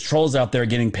know that there's trolls out there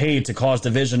getting paid to cause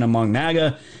division among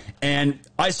MAGA, and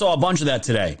I saw a bunch of that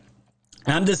today.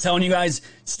 And I'm just telling you guys,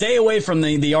 stay away from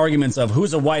the arguments of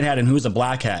who's a white hat and who's a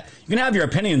black hat. You can have your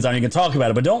opinions on it, you can talk about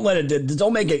it, but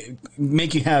don't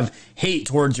make you have hate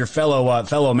towards your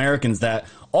fellow Americans that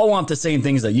all want the same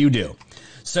things that you do.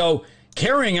 So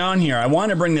carrying on here, I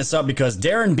want to bring this up because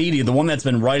Darren Beattie, the one that's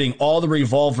been writing all the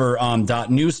Revolver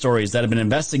 .news stories that have been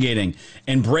investigating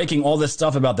and breaking all this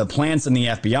stuff about the plants in the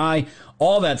FBI,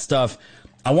 all that stuff.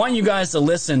 I want you guys to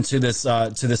listen to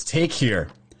this take here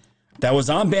that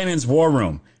was on Bannon's War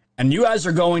Room. And you guys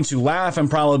are going to laugh and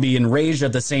probably be enraged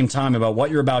at the same time about what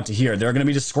you're about to hear. They're going to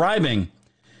be describing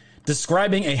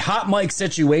a hot mic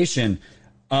situation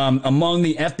among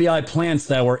the FBI plants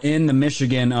that were in the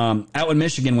Michigan, out in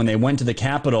Michigan when they went to the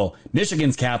capital,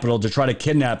 Michigan's capital, to try to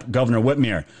kidnap Governor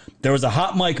Whitmer. There was a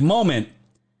hot mic moment,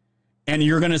 and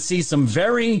you're going to see some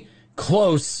very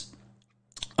close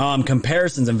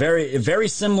comparisons and very, very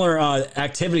similar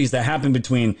activities that happened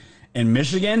between in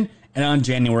Michigan and on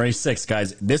January 6th,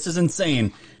 guys. This is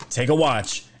insane. Take a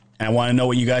watch, and I want to know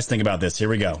what you guys think about this. Here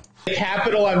we go. The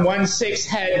Capitol on 1/6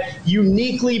 had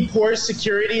uniquely poor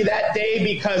security that day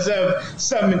because of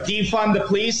some defund the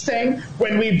police thing,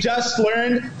 when we've just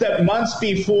learned that months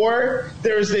before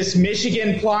there was this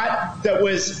Michigan plot that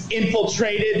was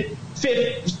infiltrated.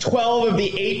 12 of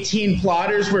the 18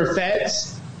 plotters were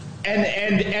feds.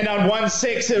 And on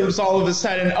 1/6, it was all of a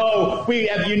sudden, oh, we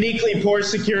have uniquely poor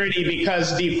security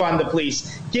because defund the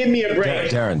police. Give me a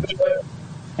break. Darren.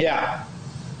 Yeah.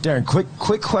 Darren,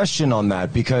 quick question on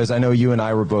that, because I know you and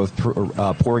I were both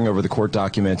poring over the court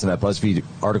documents and that BuzzFeed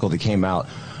article that came out.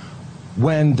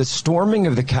 When the storming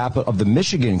of the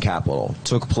Michigan Capitol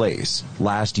took place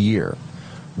last year,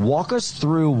 walk us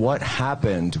through what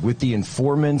happened with the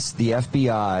informants, the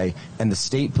FBI, and the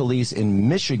state police in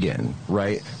Michigan,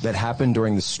 right, that happened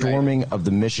during the storming of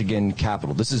the Michigan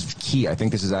Capitol. This is key. I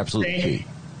think this is absolutely key.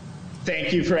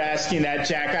 Thank you for asking that,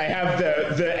 Jack. I have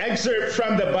the excerpt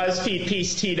from the BuzzFeed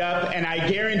piece teed up, and I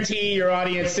guarantee your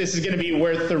audience this is going to be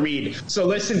worth the read. So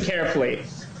listen carefully.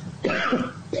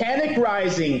 Panic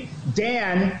rising,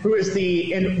 Dan, who is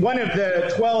one of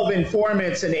the 12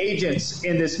 informants and agents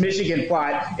in this Michigan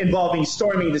plot involving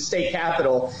storming the state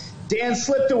capitol, Dan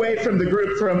slipped away from the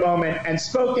group for a moment and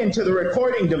spoke into the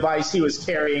recording device he was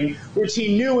carrying, which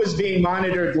he knew was being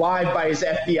monitored live by his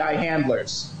FBI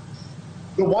handlers.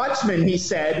 The watchmen, he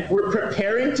said, were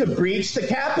preparing to breach the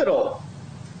Capitol.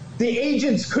 The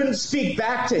agents couldn't speak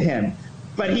back to him,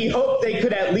 but he hoped they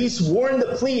could at least warn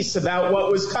the police about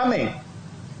what was coming.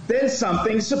 Then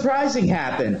something surprising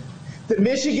happened. The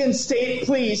Michigan State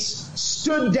Police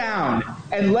stood down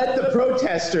and let the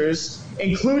protesters,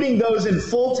 including those in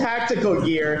full tactical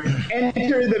gear,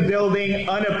 enter the building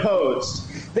unopposed.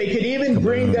 They could even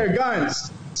bring their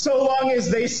guns, so long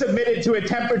as they submitted to a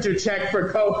temperature check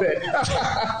for COVID.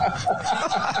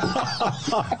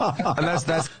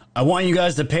 And I want you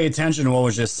guys to pay attention to what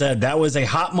was just said. That was a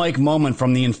hot mic moment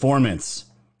from the informants.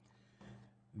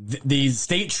 The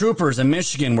state troopers in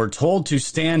Michigan were told to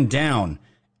stand down,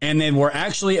 and they were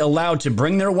actually allowed to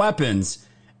bring their weapons.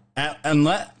 And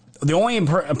the only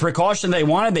precaution they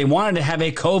wanted to have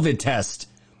a COVID test,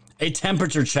 a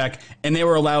temperature check, and they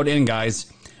were allowed in, guys.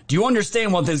 Do you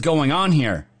understand what is going on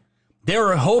here? They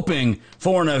were hoping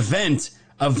for an event,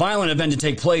 a violent event to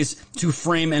take place to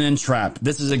frame and entrap.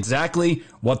 This is exactly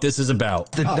what this is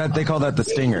about. They call that the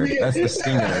stinger. That's the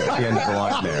stinger at the end of the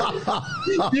line there.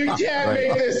 You can't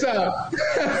make this up.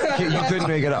 You couldn't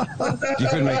make it up. You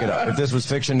couldn't make it up. If this was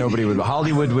fiction, nobody would.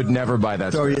 Hollywood would never buy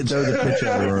that. Throw the pitch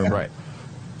out of the room. Right.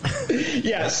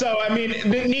 Yeah, so I mean,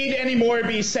 need any more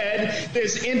be said?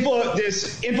 This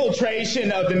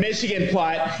infiltration of the Michigan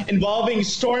plot involving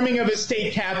storming of a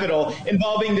state capitol,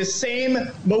 involving the same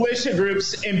militia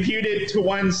groups imputed to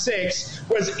 1-6,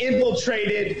 was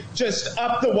infiltrated just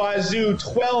up the wazoo.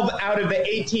 12 out of the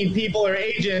 18 people are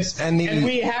agents, and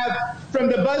we have from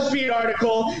the BuzzFeed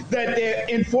article that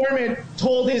the informant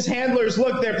told his handlers,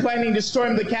 "Look, they're planning to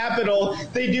storm the Capitol."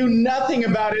 They do nothing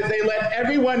about it. They let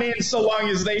everyone in so long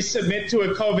as they submit to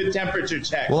a COVID temperature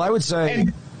check. Well, I would say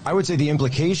the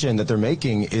implication that they're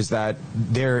making is that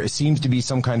there seems to be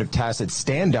some kind of tacit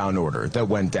stand-down order that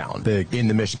went down in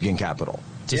the Michigan Capitol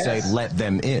to say let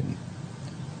them in.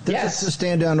 There's a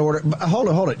stand-down order.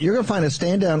 Hold it. You're going to find a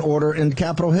stand-down order in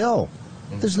Capitol Hill.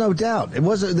 There's no doubt. It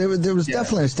was there was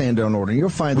definitely a stand-down order. You'll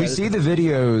find we see the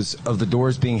videos of the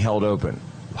doors being held open.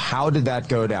 How did that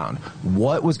go down?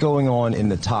 What was going on in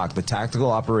the TOC, the Tactical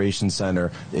Operations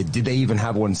Center? Did they even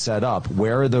have one set up?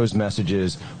 Where are those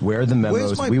messages? Where are the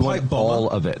memos? We want all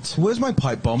of it. Where's my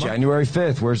pipe bomber? January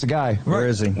 5th. Where's the guy? Where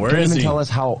is he? Where is he? Tell us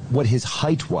what his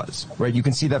height was. Right? You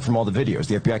can see that from all the videos.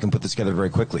 The FBI can put this together very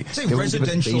quickly. It's a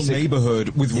residential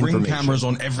neighborhood with ring cameras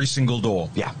on every single door.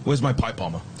 Yeah. Where's my pipe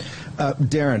bomber?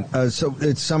 Darren, so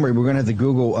it's summary. We're going to have to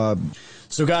Google.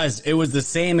 So, guys, it was the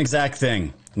same exact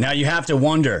thing. Now you have to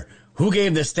wonder, who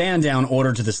gave the stand-down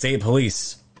order to the state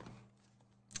police?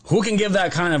 Who can give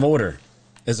that kind of order?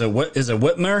 Is it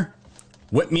Whitmer?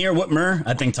 Whitmer?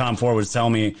 I think Tom Ford was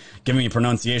telling me, giving me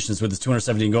pronunciations with his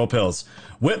 217 Go pills.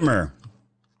 Whitmer.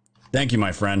 Thank you,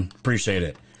 my friend. Appreciate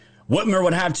it. Whitmer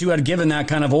would have to have given that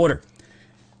kind of order.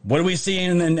 What do we see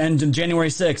in January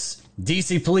 6th?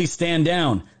 D.C. police stand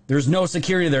down. There's no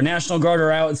security there. National Guard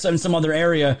are out in some other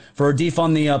area for a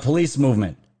defund the police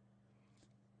movement.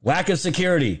 Lack of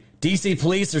security. D.C.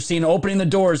 police are seen opening the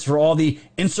doors for all the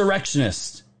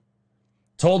insurrectionists.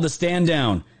 Told to stand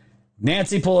down.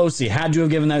 Nancy Pelosi had to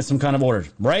have given that some kind of order,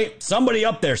 right? Somebody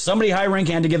up there, somebody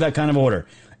high-ranking had to give that kind of order.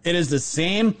 It is the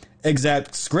same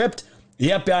exact script. The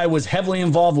FBI was heavily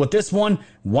involved with this one.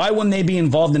 Why wouldn't they be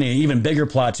involved in an even bigger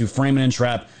plot to frame and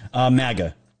entrap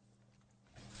MAGA?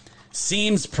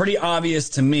 Seems pretty obvious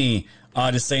to me,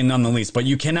 to say none the least. But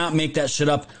you cannot make that shit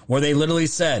up where they literally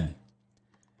said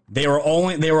they were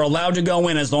allowed to go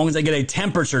in as long as they get a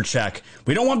temperature check.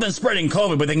 We don't want them spreading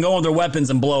COVID, but they can go with their weapons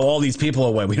and blow all these people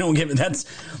away. We don't give it.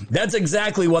 That's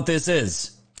exactly what this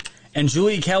is. And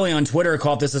Julie Kelly on Twitter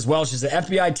caught this as well. She said,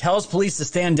 FBI tells police to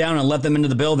stand down and let them into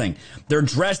the building. They're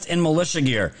dressed in militia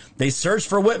gear. They search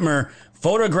for Whitmer,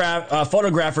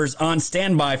 photographers on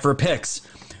standby for pics.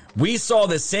 We saw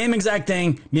the same exact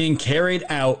thing being carried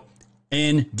out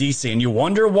in D.C. And you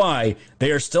wonder why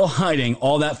they are still hiding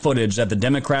all that footage that the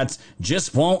Democrats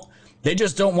just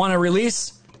don't want to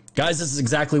release. Guys, this is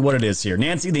exactly what it is here.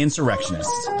 Nancy, the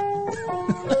insurrectionist.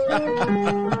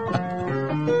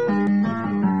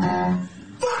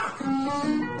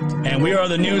 And we are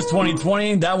the News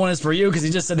 2020. That one is for you because he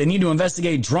just said they need to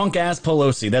investigate drunk-ass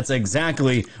Pelosi. That's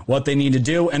exactly what they need to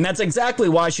do. And that's exactly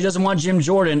why she doesn't want Jim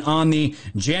Jordan on the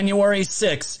January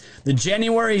 6th. The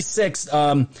January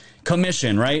 6th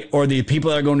commission, right? Or the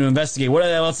people that are going to investigate. What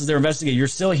else is there investigating? You're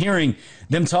still hearing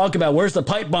them talk about where's the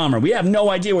pipe bomber. We have no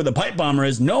idea where the pipe bomber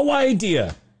is. No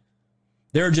idea.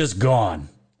 They're just gone.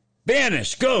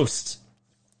 Vanished. Ghost.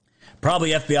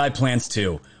 Probably FBI plans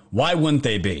too. Why wouldn't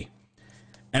they be?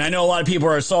 And I know a lot of people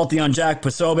are salty on Jack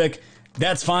Posobiec.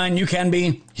 That's fine. You can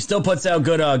be. He still puts out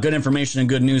good information and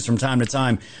good news from time to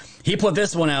time. He put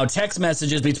this one out, text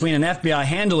messages between an FBI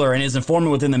handler and his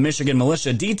informant within the Michigan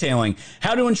militia detailing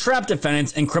how to entrap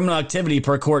defendants in criminal activity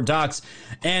per court docs.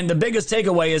 And the biggest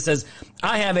takeaway is, says,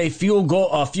 I have a few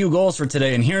goals for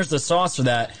today, and here's the sauce for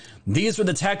that. These were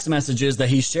the text messages that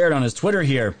he shared on his Twitter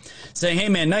here, saying, hey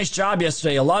man, nice job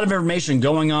yesterday. A lot of information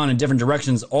going on in different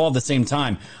directions all at the same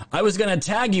time. I was going to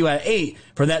tag you at 8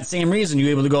 for that same reason. You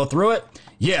able to go through it?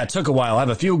 Yeah, it took a while. I have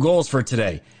a few goals for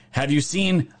today. Have you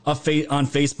seen on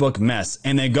Facebook mess?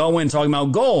 And they go in talking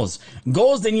about goals.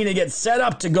 Goals they need to get set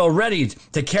up to go ready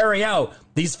to carry out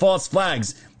these false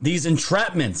flags, these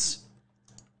entrapments.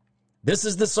 This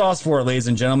is the sauce for it, ladies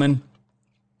and gentlemen.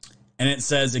 And it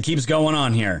says, it keeps going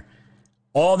on here.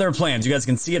 All their plans. You guys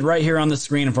can see it right here on the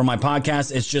screen. And for my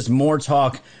podcast, it's just more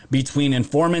talk between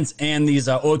informants and these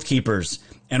oath keepers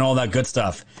and all that good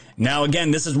stuff. Now,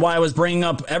 again, this is why I was bringing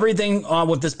up everything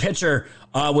with this picture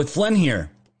with Flynn here.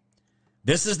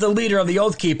 This is the leader of the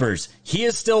Oath Keepers. He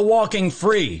is still walking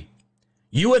free.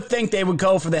 You would think they would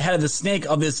go for the head of the snake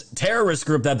of this terrorist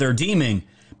group that they're deeming,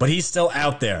 but he's still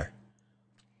out there.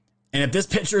 And if this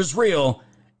picture is real,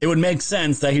 it would make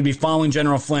sense that he'd be following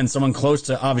General Flynn, someone close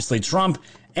to, obviously, Trump,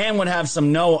 and would have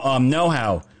some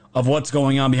know-how of what's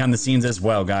going on behind the scenes as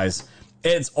well, guys.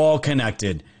 It's all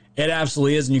connected. It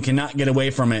absolutely is, and you cannot get away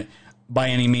from it by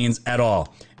any means at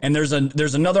all. And there's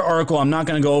another article I'm not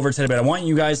going to go over today, but I want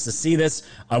you guys to see this.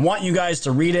 I want you guys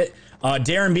to read it.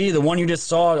 Darren B., the one you just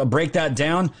saw break that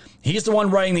down, he's the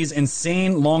one writing these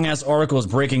insane long-ass articles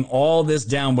breaking all this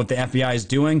down, what the FBI is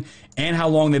doing and how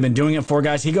long they've been doing it for,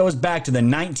 guys. He goes back to the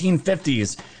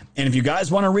 1950s. And if you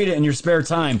guys want to read it in your spare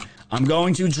time, I'm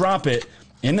going to drop it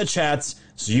in the chats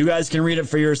so you guys can read it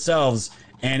for yourselves.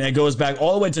 And it goes back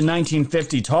all the way to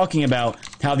 1950, talking about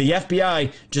how the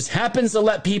FBI just happens to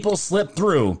let people slip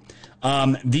through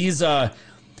these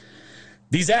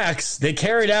acts. They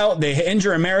carried out, they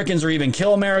injure Americans or even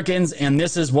kill Americans, and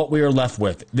this is what we are left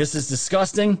with. This is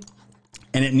disgusting,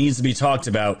 and it needs to be talked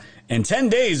about. In 10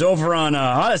 days over on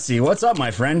Odyssey, what's up,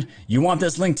 my friend? You want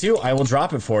this link too? I will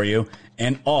drop it for you,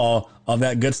 and all of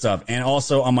that good stuff. And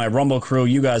also on my Rumble crew,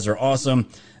 you guys are awesome.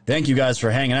 Thank you guys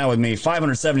for hanging out with me.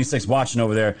 576 watching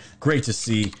over there. Great to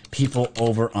see people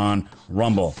over on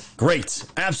Rumble. Great.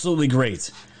 Absolutely great.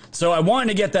 So I wanted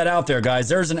to get that out there, guys.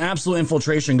 There's an absolute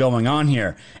infiltration going on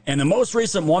here. And the most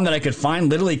recent one that I could find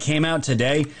literally came out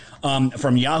today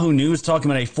from Yahoo News,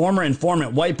 talking about a former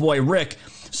informant, White Boy Rick,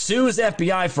 sues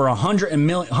FBI for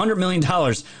 $100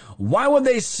 million. Why would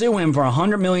they sue him for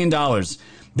 $100 million?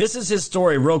 This is his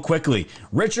story real quickly.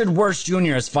 Richard Wirsch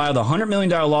Jr. has filed a $100 million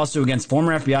lawsuit against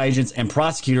former FBI agents and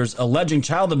prosecutors alleging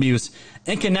child abuse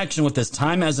in connection with his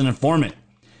time as an informant.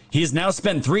 He has now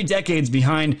spent 3 decades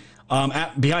behind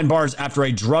bars after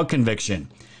a drug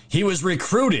conviction. He was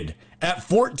recruited at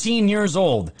 14 years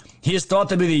old. He is thought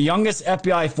to be the youngest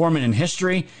FBI informant in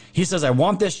history. He says, I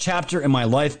want this chapter in my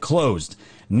life closed.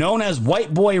 Known as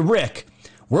White Boy Rick,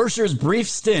 Wirscher's brief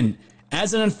stint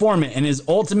as an informant and his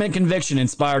ultimate conviction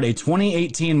inspired a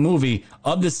 2018 movie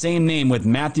of the same name with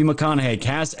Matthew McConaughey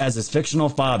cast as his fictional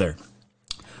father.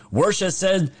 Wirsch has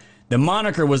said the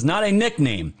moniker was not a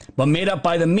nickname, but made up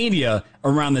by the media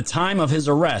around the time of his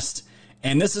arrest.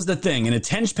 And this is the thing. In a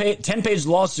 10-page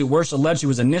lawsuit, Wirsch alleged he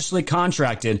was initially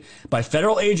contracted by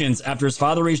federal agents after his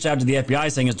father reached out to the FBI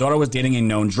saying his daughter was dating a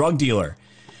known drug dealer.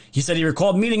 He said he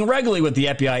recalled meeting regularly with the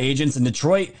FBI agents in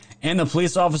Detroit and the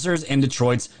police officers in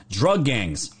Detroit's drug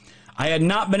gangs. I had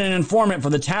not been an informant for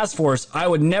the task force. I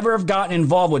would never have gotten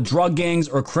involved with drug gangs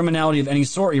or criminality of any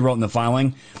sort, he wrote in the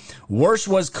filing. Wirsch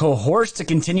was coerced to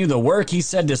continue the work, he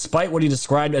said, despite what he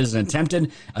described as an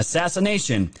attempted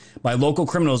assassination by local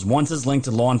criminals once his link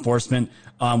to law enforcement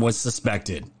was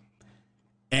suspected.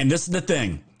 And this is the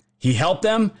thing. He helped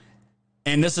them,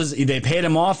 and they paid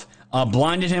him off,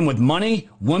 blinded him with money,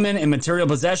 women, and material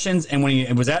possessions. And when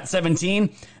he was at 17,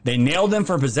 they nailed him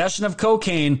for possession of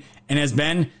cocaine and has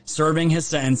been serving his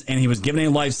sentence. And he was given a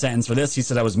life sentence for this. He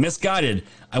said, I was misguided.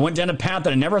 I went down a path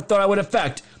that I never thought I would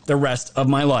affect the rest of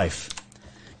my life.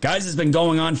 Guys, it's been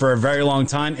going on for a very long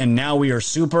time, and now we are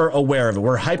super aware of it.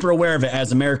 We're hyper aware of it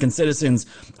as American citizens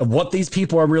of what these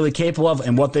people are really capable of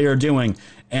and what they are doing.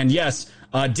 And yes,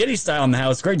 Diddy Style in the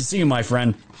house. Great to see you, my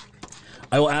friend.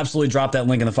 I will absolutely drop that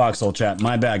link in the Foxhole chat.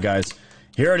 My bad, guys.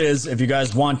 Here it is if you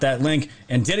guys want that link.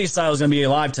 And Diddy Style is going to be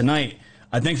live tonight,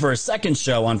 I think, for a second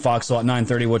show on Foxhole at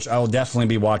 9:30, which I will definitely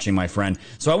be watching, my friend.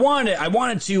 So I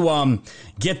wanted to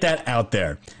get that out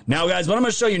there. Now, guys, what I'm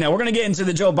going to show you now, we're going to get into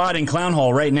the Joe Biden clown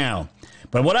hole right now.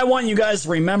 But what I want you guys to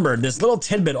remember, this little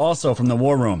tidbit also from the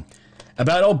War Room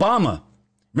about Obama.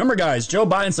 Remember, guys, Joe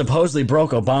Biden supposedly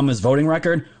broke Obama's voting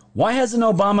record. Why hasn't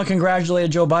Obama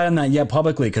congratulated Joe Biden on that yet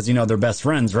publicly? Because, you know, they're best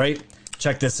friends, right?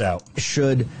 Check this out.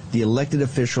 Should the elected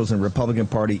officials in the Republican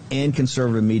Party and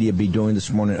conservative media be doing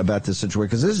this morning about this situation?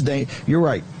 Because this is you're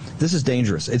right. This is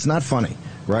dangerous. It's not funny,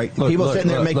 right? People sitting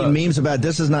there making memes about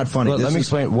this is not funny. Let me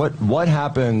explain. What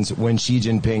happens when Xi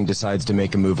Jinping decides to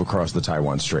make a move across the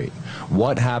Taiwan Strait?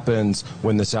 What happens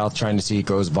when the South China Sea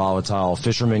goes volatile?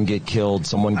 Fishermen get killed.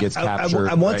 Someone gets captured.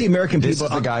 I want the American people.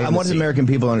 I want the American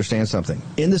people to understand something.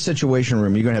 In the Situation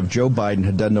Room, you're going to have Joe Biden,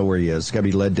 who doesn't know where he is. He's got to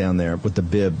be led down there with the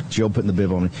bib. Joe putting the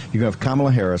bib on him. You're going to have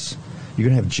Kamala Harris. You're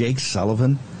going to have Jake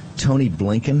Sullivan, Tony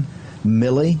Blinken,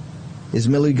 Milley. Is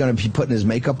Milley going to be putting his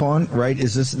makeup on? Right?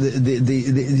 Is this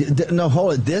no?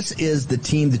 Hold it. This is the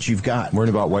team that you've got.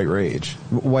 Worrying about white rage.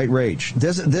 White rage.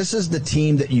 This is the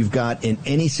team that you've got in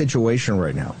any situation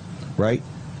right now, right?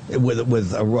 With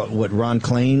what Ron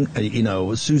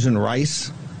Klain, Susan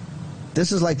Rice.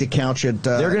 This is like the couch at...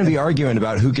 they're going to be arguing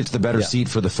about who gets the better seat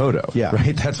for the photo. Yeah.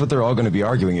 Right? That's what they're all going to be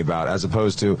arguing about, as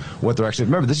opposed to what they're actually...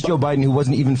 Remember, this is Joe Biden who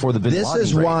wasn't even for the Bin Laden This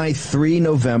is why 3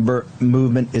 November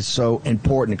movement is so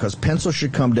important, because pencils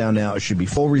should come down now. It should be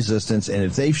full resistance. And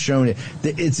if they've shown it,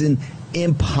 it's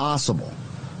impossible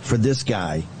for this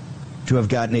guy to have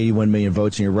gotten 81 million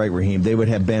votes. And you're right, Raheem. They would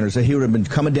have banners. He would have been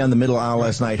coming down the middle aisle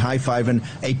last night, high-fiving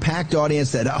a packed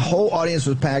audience. That whole audience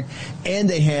was packed, and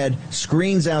they had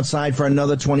screens outside for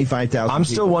another 25,000 I'm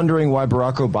still wondering why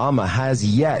Barack Obama has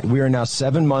yet, we are now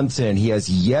 7 months in, he has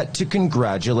yet to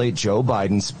congratulate Joe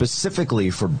Biden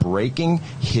specifically for breaking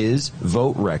his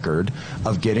vote record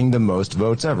of getting the most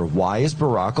votes ever. Why is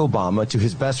Barack Obama, to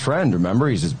his best friend, remember,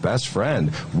 he's his best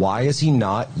friend, why has he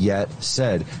not yet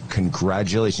said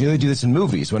congratulations? You know, they do this in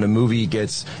movies. When a movie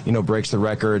gets, breaks the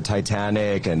record,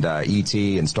 Titanic and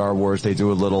E.T. and Star Wars, they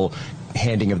do a little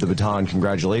handing of the baton,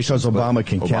 congratulations. Because Obama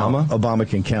can count. Obama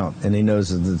can count, and he knows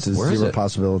that it's a zero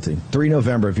possibility. 3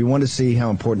 November, if you want to see how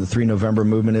important the 3 November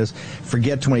movement is,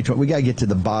 forget 2020. We got to get to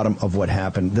the bottom of what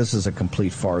happened. This is a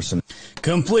complete farce.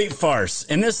 Complete farce.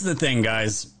 And this is the thing,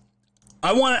 guys.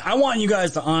 I want you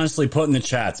guys to honestly put in the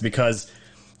chats, because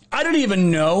I didn't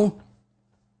even know.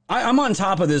 I'm on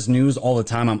top of this news all the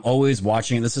time. I'm always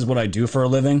watching it. This is what I do for a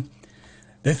living.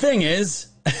 The thing is,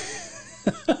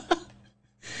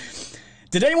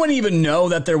 did anyone even know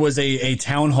that there was a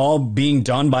town hall being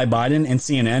done by Biden and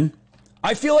CNN?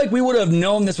 I feel like we would have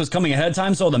known this was coming ahead of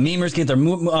time, so the memers get their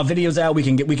videos out. We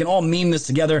can all meme this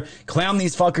together, clown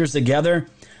these fuckers together.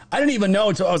 I didn't even know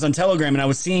until I was on Telegram and I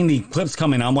was seeing the clips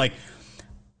coming. I'm like,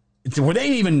 were they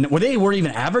even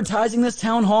advertising this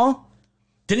town hall?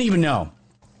 Didn't even know.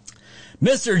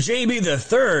 Mr. JB the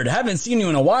Third, haven't seen you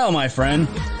in a while, my friend.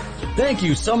 Thank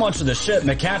you so much for the ship.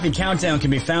 McAfee Countdown can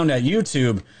be found at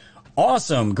YouTube.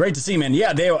 Awesome, great to see, man.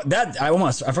 Yeah,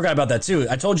 I forgot about that too.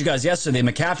 I told you guys yesterday,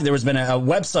 McAfee. There was been a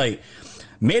website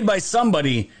made by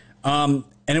somebody, and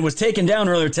it was taken down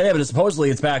earlier today, but supposedly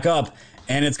it's back up,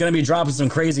 and it's going to be dropping some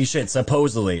crazy shit.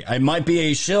 Supposedly, it might be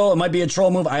a shill, it might be a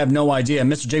troll move. I have no idea.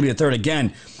 Mr. JB the Third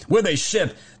again with a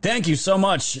ship. Thank you so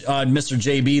much, Mr.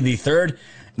 JB the Third.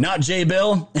 Not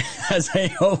J-Bill, as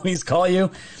I always call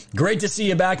you. Great to see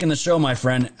you back in the show, my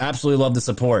friend. Absolutely love the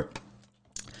support.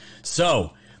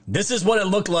 So, this is what it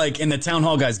looked like in the town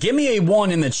hall, guys. Give me a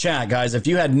 1 in the chat, guys, if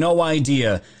you had no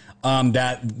idea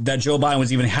that Joe Biden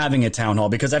was even having a town hall.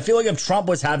 Because I feel like if Trump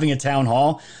was having a town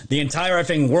hall, the entire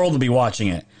effing world would be watching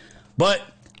it. But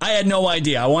I had no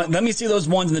idea. Let me see those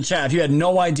 1s in the chat. If you had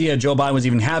no idea Joe Biden was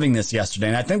even having this yesterday,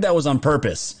 and I think that was on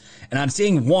purpose. And I'm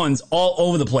seeing 1s all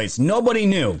over the place. Nobody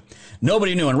knew.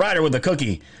 And Ryder with the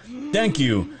cookie. Thank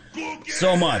you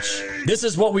so much. This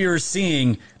is what we were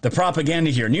seeing, the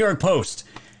propaganda here. New York Post.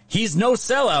 He's no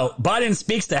sellout. Biden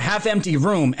speaks to half-empty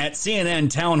room at CNN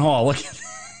town hall. Look at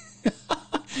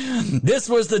that. This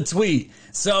was the tweet.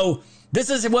 So this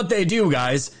is what they do,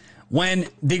 guys. When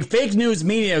the fake news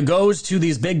media goes to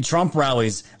these big Trump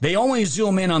rallies, they only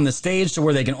zoom in on the stage to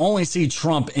where they can only see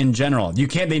Trump in general.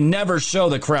 They never show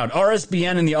the crowd.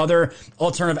 RSBN and the other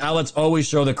alternative outlets always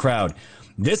show the crowd.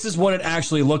 This is what it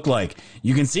actually looked like.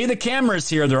 You can see the cameras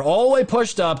here. They're all the way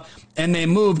pushed up, and they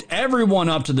moved everyone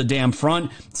up to the damn front.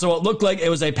 So it looked like it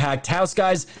was a packed house,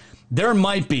 guys. There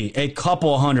might be a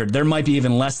couple hundred. There might be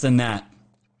even less than that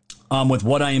with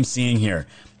what I am seeing here.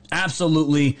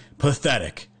 Absolutely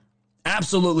pathetic.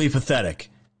 Absolutely pathetic.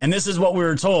 And this is what we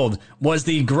were told was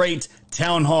the great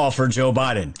town hall for Joe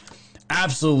Biden.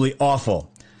 Absolutely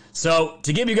awful. So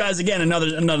to give you guys, again,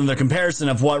 another comparison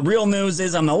of what real news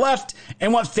is on the left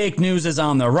and what fake news is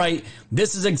on the right,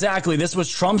 this was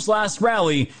Trump's last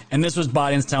rally, and this was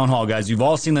Biden's town hall, guys. You've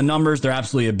all seen the numbers. They're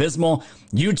absolutely abysmal.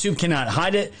 YouTube cannot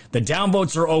hide it. The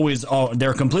downvotes are always,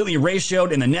 they're completely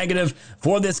ratioed in the negative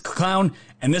for this clown,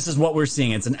 and this is what we're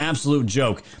seeing. It's an absolute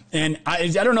joke. And I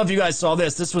don't know if you guys saw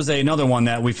this. This was another one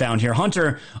that we found here.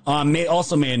 Hunter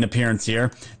also made an appearance here.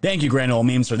 Thank you, Grand Old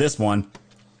Memes, for this one.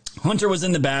 Hunter was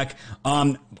in the back,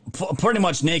 pretty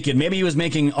much naked. Maybe he was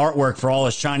making artwork for all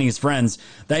his Chinese friends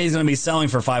that he's going to be selling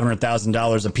for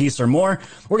 $500,000 a piece or more.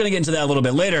 We're going to get into that a little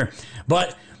bit later.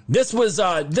 But this was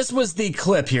the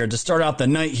clip here to start out the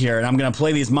night here, and I'm going to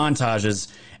play these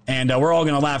montages, and we're all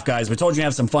going to laugh, guys. We told you to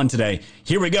have some fun today.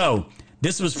 Here we go.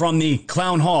 This was from the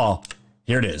Clown Hall.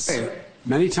 Here it is. Hey,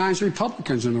 many times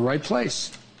Republicans are in the right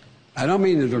place. I don't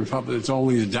mean that the Republicans, it's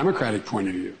only the Democratic point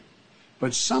of view.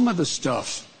 But some of the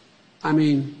stuff, I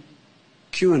mean,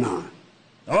 QAnon.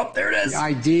 Oh, there it is. The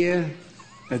idea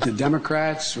that the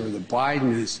Democrats or the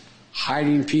Biden is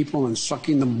hiding people and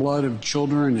sucking the blood of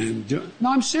children and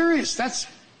no, I'm serious.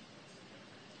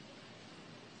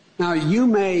 Now, you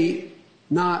may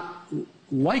not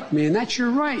like me, and that's your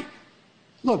right.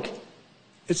 Look,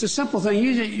 it's a simple thing.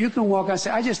 You can walk out and say,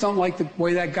 I just don't like the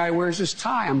way that guy wears his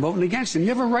tie. I'm voting against him. You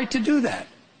have a right to do that.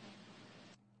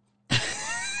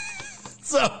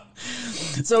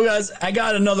 So guys, I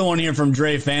got another one here from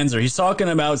Dre Fanzer. He's talking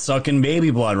about sucking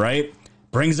baby blood, right?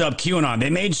 Brings up QAnon. They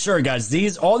made sure,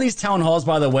 guys, all these town halls,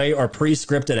 by the way, are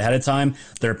pre-scripted ahead of time.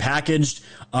 They're packaged.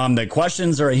 The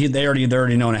questions they're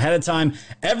already known ahead of time.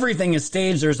 Everything is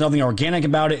staged. There's nothing organic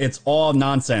about it. It's all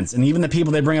nonsense. And even the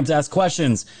people they bring up to ask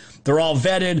questions, they're all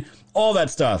vetted, all that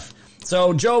stuff.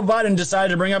 So Joe Biden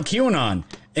decided to bring up QAnon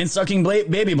and sucking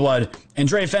baby blood. And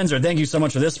Dre Fenzer, thank you so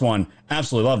much for this one.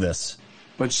 Absolutely love this.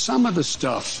 But some of the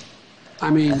stuff,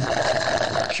 I mean,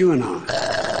 QAnon,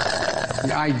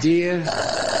 the idea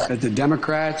that the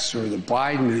Democrats or the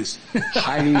Biden is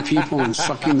hiding people and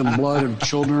sucking the blood of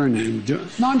children and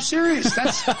no, I'm serious.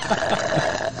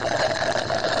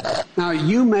 Now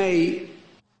you may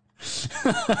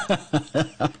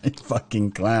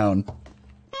fucking clown.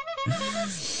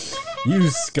 You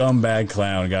scumbag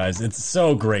clown, guys. It's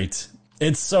so great.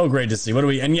 It's so great to see.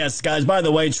 And yes, guys, by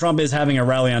the way, Trump is having a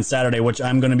rally on Saturday, which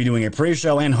I'm going to be doing a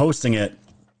pre-show and hosting it.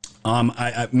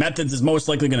 Methods is most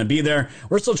likely going to be there.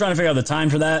 We're still trying to figure out the time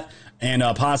for that, and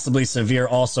possibly Severe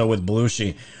also with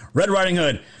Belushi. Red Riding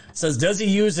Hood says, does he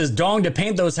use his dong to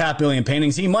paint those half billion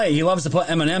paintings? He might. He loves to put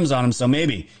M&Ms on them, so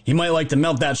maybe. He might like to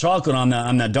melt that chocolate on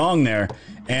that dong there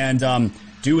and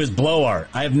do his blow art.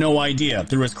 I have no idea.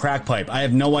 Through his crack pipe. I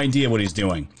have no idea what he's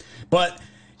doing. But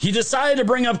he decided to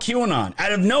bring up QAnon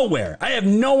out of nowhere. I have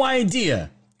no idea.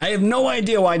 Why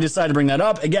he decided to bring that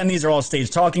up. Again, these are all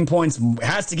staged talking points. It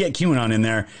has to get QAnon in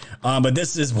there. But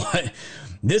this is what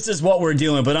we're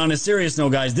dealing with. But on a serious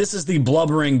note, guys, this is the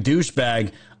blubbering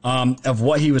douchebag of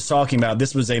what he was talking about.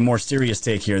 This was a more serious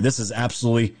take here. This is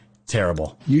absolutely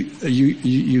terrible.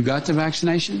 You got the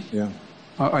vaccination? Yeah.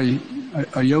 Are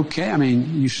you okay? I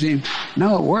mean, you seem,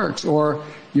 no, it works. Or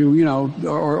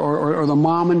or the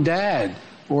mom and dad.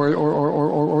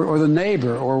 Or the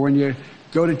neighbor, or when you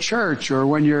go to church, or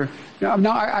when you're...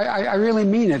 I really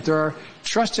mean it. There are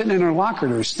trusted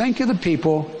interlocutors. Think of the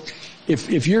people.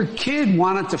 If your kid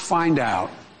wanted to find out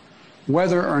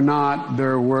whether or not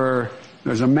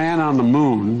there's a man on the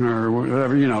moon, or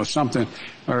whatever, something,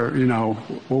 or,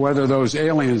 whether those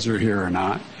aliens are here or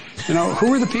not,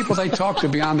 who are the people they talk to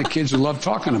beyond the kids who love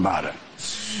talking about it?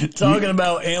 Talking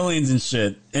about aliens and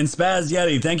shit. And Spaz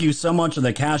Yeti, thank you so much for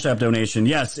the Cash App donation.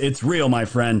 Yes, it's real, my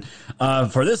friend.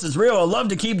 For this is real. I'd love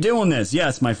to keep doing this.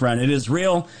 Yes, my friend, it is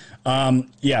real.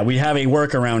 Yeah, we have a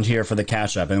workaround here for the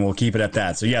Cash App, and we'll keep it at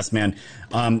that. So yes, man,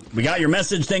 we got your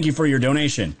message. Thank you for your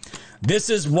donation. This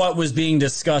is what was being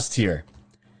discussed here.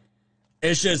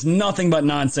 It's just nothing but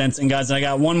nonsense. And guys, I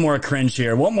got one more cringe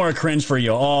here. One more cringe for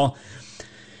you all.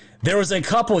 There was a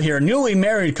couple here, newly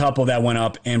married couple, that went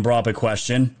up and brought up a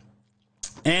question.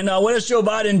 And what does Joe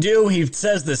Biden do? He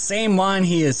says the same line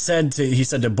he said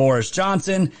to Boris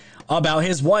Johnson about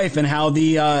his wife and how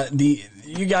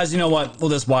you guys, you know what?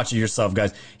 We'll just watch it yourself,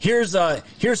 guys. Here's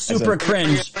super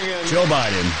cringe Joe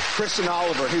Biden. Christian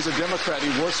Oliver, he's a Democrat.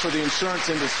 He works for the insurance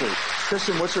industry.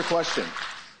 Christian, what's your question?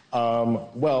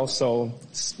 So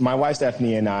my wife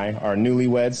Stephanie and I are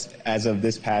newlyweds as of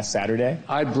this past Saturday.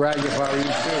 I'd brag if I were you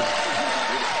too.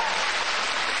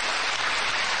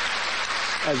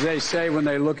 As they say when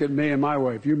they look at me and my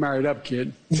wife, you married up,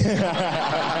 kid.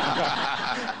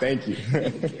 Thank you.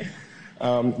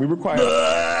 We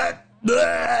require...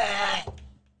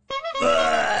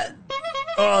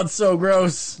 Oh, it's so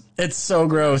gross. It's so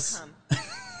gross.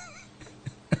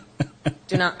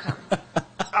 Do not come.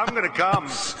 I'm going to come.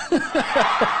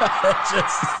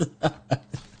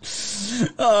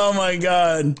 Oh, my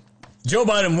God. Joe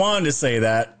Biden wanted to say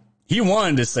that. He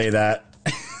wanted to say that.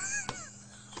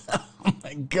 Oh,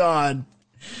 my God.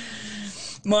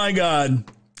 My God.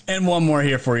 And one more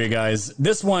here for you guys.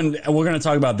 This one, we're going to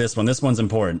talk about this one. This one's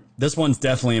important. This one's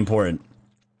definitely important.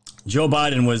 Joe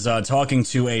Biden was talking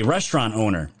to a restaurant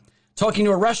owner.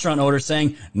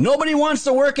 Saying, nobody wants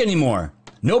to work anymore.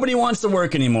 Nobody wants to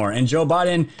work anymore. And Joe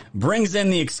Biden brings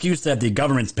in the excuse that the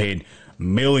government's paid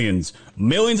millions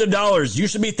of dollars. You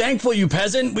should be thankful, you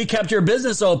peasant. We kept your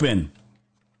business open.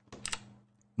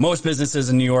 Most businesses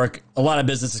in New York, a lot of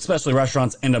businesses, especially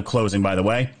restaurants, end up closing, by the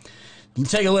way.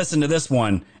 Take a listen to this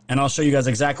one, and I'll show you guys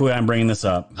exactly why I'm bringing this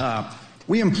up.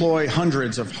 We employ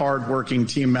hundreds of hardworking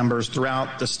team members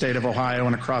throughout the state of Ohio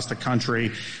and across the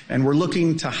country, and we're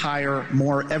looking to hire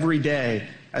more every day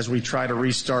as we try to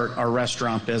restart our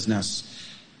restaurant business.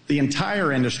 The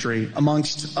entire industry,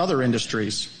 amongst other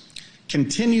industries,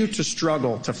 continue to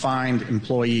struggle to find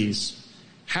employees.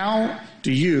 How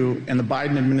do you and the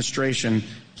Biden administration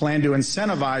plan to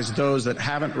incentivize those that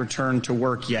haven't returned to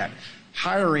work yet?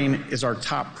 Hiring is our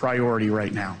top priority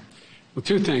right now. Well,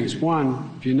 two things. One,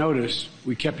 if you notice,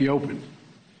 we kept you open.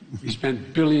 We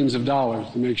spent billions of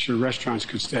dollars to make sure restaurants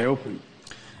could stay open.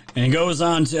 And he goes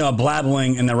on to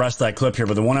blabbling in the rest of that clip here.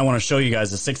 But the one I want to show you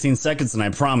guys is 16 seconds, and I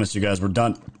promise you guys we're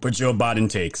done with Joe Biden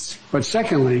takes. But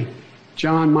secondly,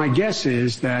 John, my guess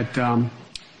is that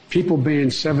people being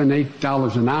 $7,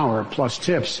 $8 an hour plus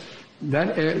tips,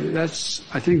 that's,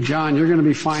 I think, John, you're going to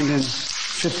be finding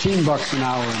 $15 an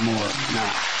hour or more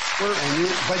now.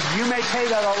 But you may pay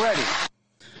that already.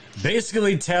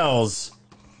 Basically tells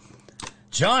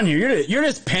John here, you're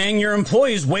just paying your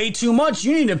employees way too much.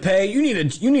 You need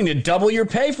to double your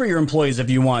pay for your employees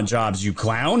if you want jobs, you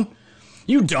clown.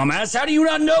 You dumbass. How do you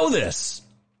not know this?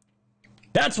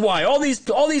 That's why all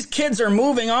these kids are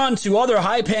moving on to other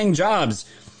high-paying jobs.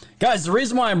 Guys, the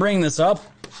reason why I'm bringing this up,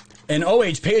 an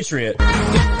OH Patriot,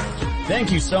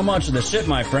 thank you so much for the shit,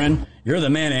 my friend. You're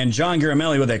the man. And John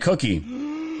Garamelli with a cookie.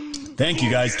 Thank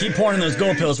you, guys. Keep pouring in those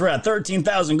gold pills. We're at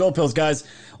 13,000 gold pills, guys.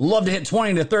 Love to hit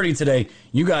 20 to 30 today.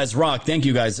 You guys rock. Thank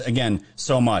you guys again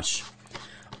so much.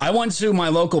 I went to my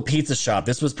local pizza shop.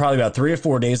 This was probably about 3 or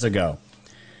 4 days ago.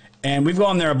 And we've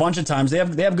gone there a bunch of times. They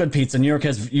have good pizza. New York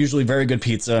has usually very good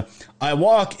pizza. I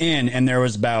walk in, and there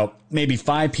was about maybe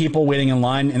 5 people waiting in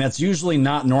line, and that's usually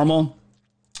not normal.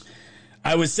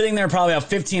 I was sitting there probably about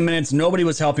 15 minutes. Nobody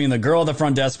was helping. The girl at the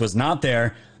front desk was not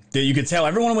there. You could tell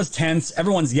everyone was tense.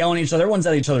 Everyone's yelling at each other. Everyone's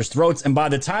at each other's throats. And by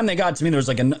the time they got to me, there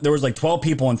was like 12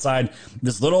 people inside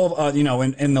this little,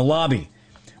 in the lobby,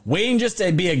 waiting just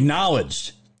to be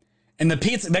acknowledged. And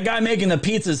the guy making the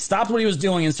pizzas stopped what he was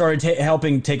doing and started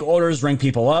helping take orders, ring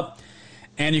people up.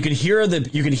 And you could hear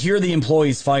the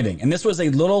employees fighting. And this was a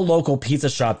little local pizza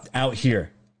shop out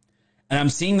here. And I'm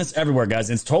seeing this everywhere, guys.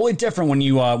 It's totally different when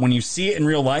you see it in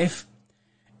real life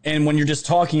and when you're just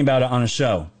talking about it on a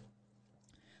show.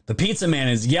 The pizza man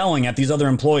is yelling at these other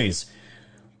employees.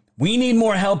 We need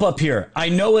more help up here. I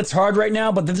know it's hard right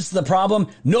now, but this is the problem.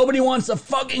 Nobody wants to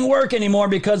fucking work anymore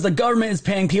because the government is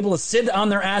paying people to sit on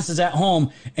their asses at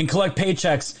home and collect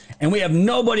paychecks. And we have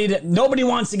nobody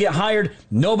wants to get hired.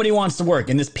 Nobody wants to work.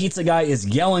 And this pizza guy is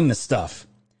yelling this stuff.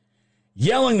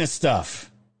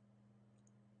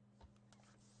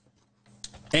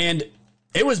 And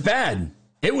it was bad.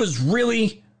 It was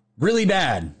really, really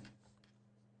bad.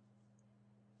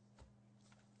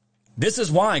 This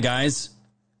is why, guys,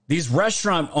 these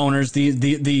restaurant owners, the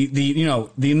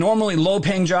normally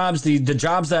low-paying jobs, the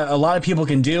jobs that a lot of people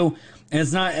can do, and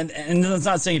it's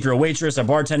not saying if you're a waitress, a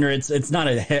bartender, it's not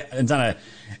a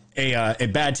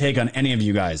bad take on any of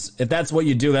you guys. If that's what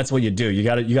you do, that's what you do. You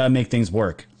gotta make things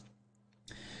work.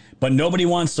 But nobody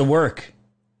wants to work.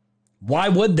 Why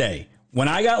would they? When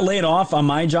I got laid off on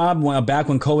my job back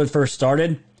when COVID first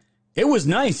started, it was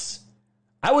nice.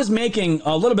 I was making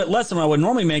a little bit less than what I would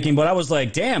normally making, but I was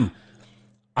like, damn,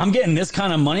 I'm getting this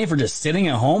kind of money for just sitting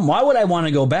at home. Why would I want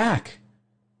to go back?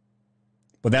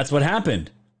 But that's what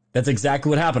happened. That's exactly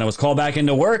what happened. I was called back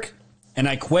into work, and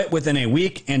I quit within a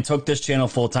week and took this channel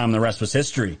full time. The rest was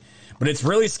history. But it's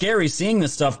really scary seeing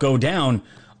this stuff go down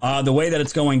the way that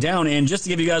it's going down. And just to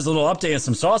give you guys a little update and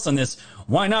some sauce on this,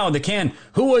 why now the can?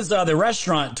 Who was the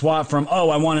restaurant twat from,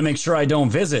 I want to make sure I don't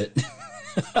visit?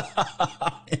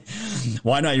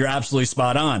 Why not? You're absolutely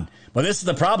spot on. But this is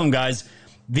the problem, guys.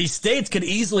 These states could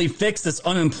easily fix this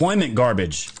unemployment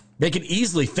garbage. They could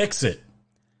easily fix it.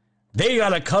 They got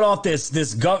to cut off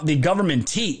the government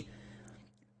teat.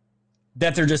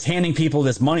 that they're just handing people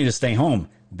this money to stay home.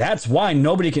 That's why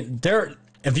nobody can.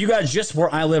 If you guys just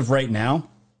where I live right now,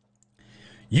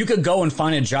 you could go and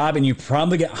find a job and you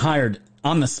probably get hired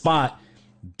on the spot.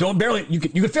 You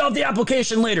could fill out the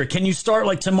application later. Can you start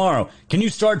like tomorrow? Can you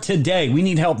start today? We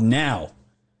need help now.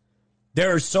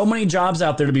 There are so many jobs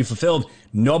out there to be fulfilled.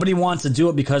 Nobody wants to do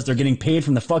it because they're getting paid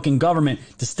from the fucking government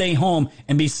to stay home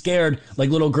and be scared like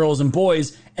little girls and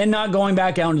boys and not going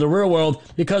back out into the real world.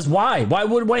 Because why? Why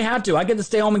would I have to? I get to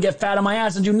stay home and get fat on my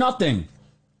ass and do nothing.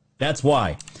 That's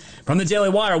why. From the Daily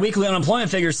Wire, weekly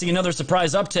unemployment figures see another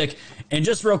surprise uptick. And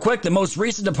just real quick, the most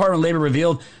recent Department of Labor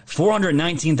revealed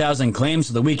 419,000 claims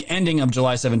for the week ending of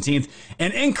July 17th.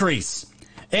 An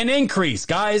increase,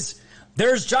 guys.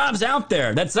 There's jobs out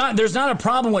there. There's not a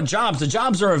problem with jobs. The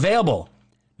jobs are available.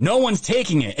 No one's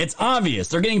taking it. It's obvious.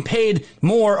 They're getting paid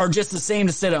more or just the same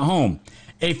to sit at home.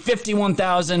 A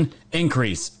 51,000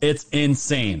 increase. It's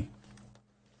insane.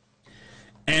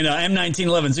 And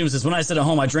M1911 Zoom says, when I sit at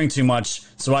home, I drink too much,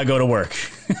 so I go to work.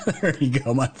 There you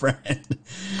go, my friend.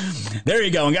 There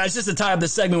you go. And guys, just to tie up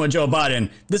this segment with Joe Biden,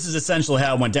 this is essentially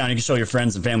how it went down. You can show your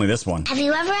friends and family this one. Have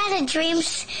you ever had a dream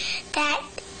that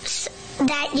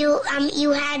you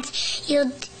want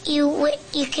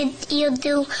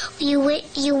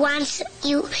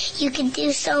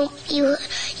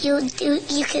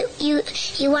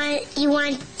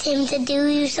him to do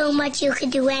you so much you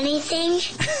could do anything?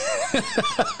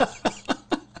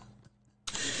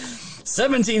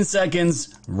 17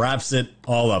 seconds wraps it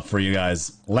all up for you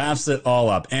guys. Laughs it all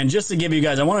up. And just to give you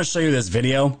guys, I want to show you this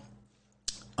video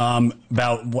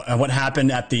about what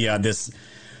happened at the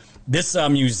this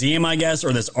museum, I guess,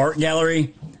 or this art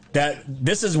gallery. That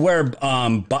this is where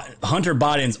Hunter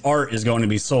Biden's art is going to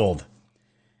be sold.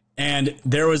 And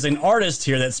there was an artist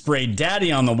here that sprayed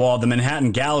daddy on the wall of the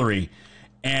Manhattan Gallery.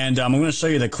 And I'm going to show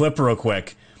you the clip real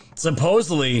quick.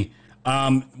 Supposedly,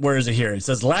 where is it here? It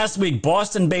says, last week,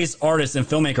 Boston-based artist and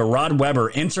filmmaker Rod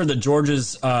Weber entered the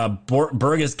George's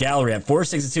Burgess Gallery at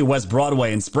 462 West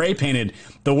Broadway and spray painted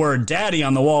the word daddy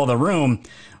on the wall of the room.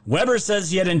 Weber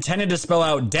says he had intended to spell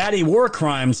out daddy war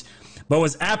crimes, but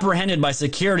was apprehended by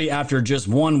security after just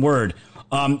one word.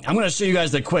 I'm going to show you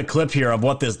guys the quick clip here of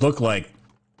what this looked like.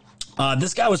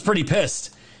 This guy was pretty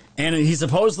pissed, and he's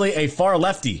supposedly a far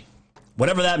lefty.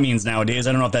 Whatever that means nowadays.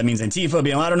 I don't know if that means Antifa.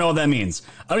 I don't know what that means.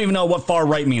 I don't even know what far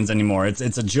right means anymore. It's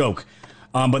a joke.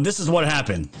 But this is what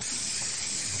happened.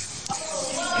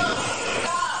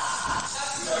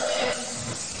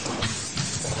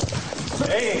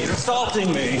 Hey, you're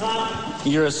assaulting me.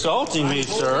 You're assaulting me,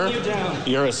 sir.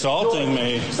 You're assaulting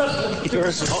me. You're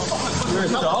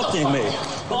assaulting me.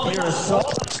 You're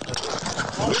assaulting me.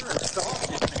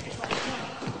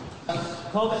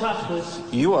 Call the cops, please.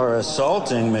 You are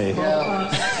assaulting me.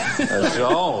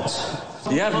 Assault.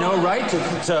 You have no right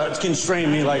to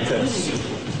constrain me like this.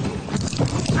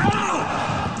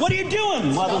 Ah! What are you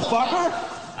doing, motherfucker?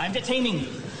 I'm detaining you.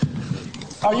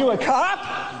 Are you a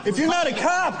cop? If you're not a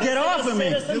cop, get off of me.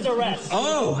 Citizen's arrest.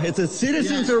 Oh, it's a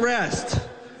citizen's arrest.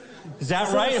 Is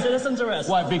that right? Citizen's arrest.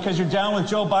 What, because you're down with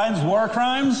Joe Biden's war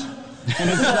crimes? And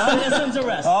it's done? Citizen's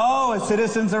arrest. Oh, a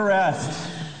citizen's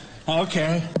arrest.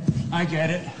 Okay, I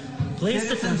get it. Please,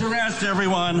 citizen's arrest,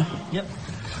 everyone. Yep.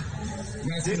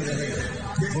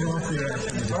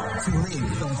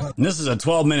 And this is a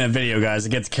 12-minute video, guys. It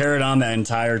gets carried on the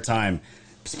entire time.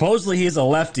 Supposedly he's a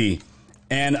lefty.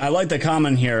 And I like the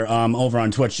comment here over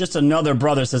on Twitch. Just another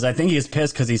brother says, I think he's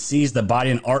pissed because he sees the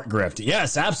Biden art grift.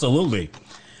 Yes, absolutely.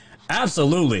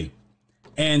 Absolutely.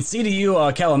 And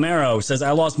CDU Calamero says,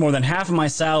 I lost more than half of my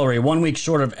salary 1 week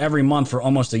short of every month for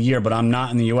almost a year, but I'm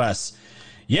not in the U.S.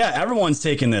 Yeah, everyone's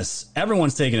taking this.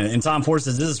 Everyone's taking it. And Tom Ford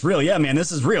says, this is real. Yeah, man,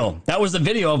 this is real. That was the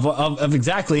video of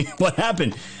exactly what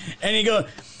happened. And he goes,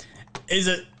 is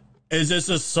this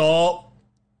assault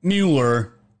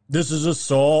Mueller? This is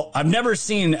assault. I've never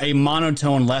seen a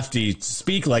monotone lefty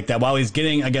speak like that while he's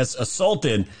getting, I guess,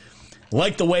 assaulted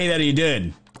like the way that he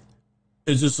did.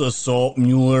 Is this assault,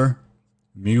 Mueller?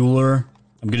 Mueller?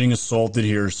 I'm getting assaulted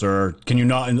here, sir. Can you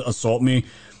not assault me?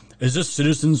 Is this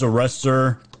citizen's arrest,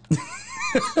 sir?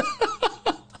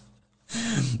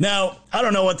 Now, I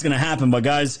don't know what's going to happen, but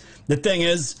guys, the thing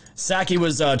is, Psaki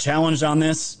was challenged on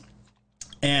this.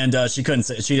 And she couldn't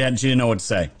say. She didn't know what to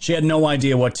say. She had no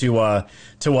idea what she had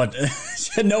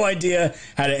no idea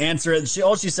how to answer it.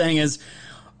 All she's saying is,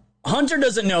 Hunter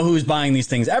doesn't know who's buying these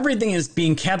things. Everything is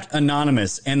being kept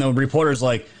anonymous. And the reporter's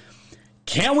like,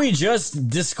 can't we just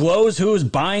disclose who's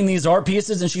buying these art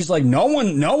pieces? And she's like, no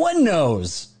one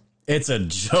knows. It's a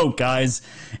joke, guys.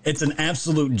 It's an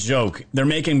absolute joke. They're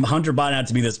making Hunter Biden out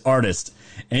to be this artist.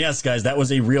 And yes, guys, that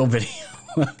was a real video.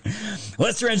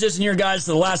 Let's transition here, guys,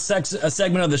 to the last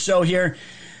segment of the show here.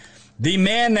 The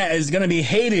man that is going to be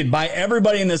hated by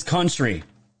everybody in this country.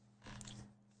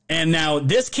 And now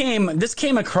this came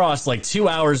across like 2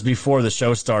 hours before the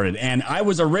show started. And I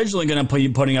was originally going to be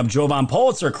putting up Jovan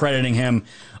Pulitzer crediting him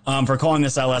for calling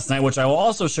this out last night, which I will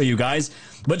also show you guys.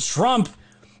 But Trump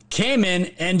came in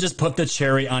and just put the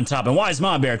cherry on top. And Wise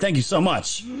Ma Bear, thank you so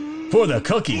much for the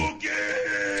cookie.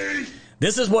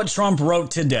 This is what Trump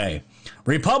wrote today.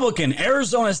 Republican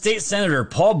Arizona State Senator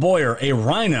Paul Boyer, a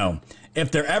rhino, if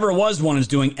there ever was one, is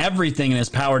doing everything in his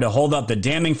power to hold up the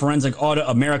damning forensic audit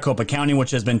of Maricopa County,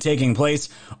 which has been taking place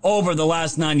over the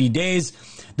last 90 days.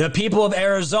 The people of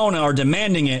Arizona are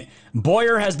demanding it.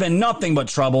 Boyer has been nothing but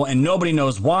trouble, and nobody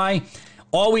knows why.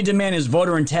 All we demand is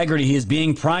voter integrity. He is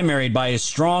being primaried by a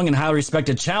strong and highly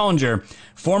respected challenger,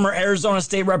 former Arizona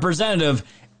State Representative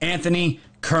Anthony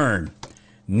Kern.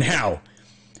 Now,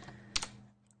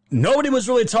 nobody was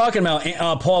really talking about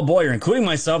Paul Boyer, including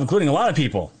myself, including a lot of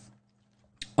people.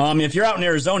 If you're out in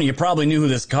Arizona, you probably knew who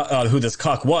this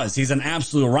cuck was. He's an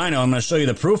absolute rhino. I'm going to show you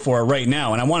the proof for it right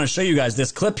now. And I want to show you guys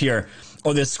this clip here,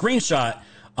 or this screenshot.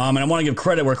 And I want to give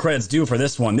credit where credit's due for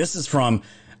this one. This is from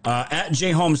at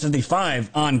JHolmes55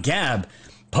 on Gab.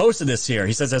 Posted this here.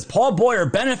 He says, as Paul Boyer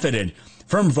benefited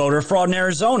from voter fraud in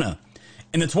Arizona.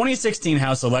 In the 2016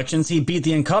 House elections, he beat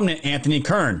the incumbent Anthony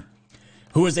Kern,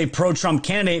 who is a pro-Trump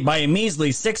candidate, by a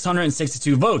measly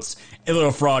 662 votes. A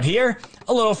little fraud here,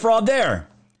 a little fraud there.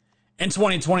 In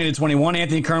 2020 to 21,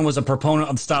 Anthony Kern was a proponent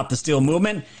of the Stop the Steal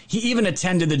movement. He even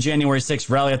attended the January 6th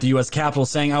rally at the U.S. Capitol,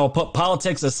 saying, I will put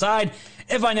politics aside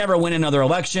if I never win another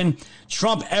election.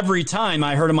 Trump, every time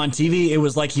I heard him on TV, it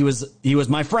was like he was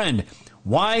my friend.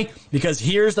 Why? Because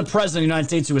here's the president of the United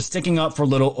States who was sticking up for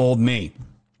little old me.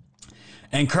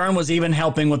 And Kern was even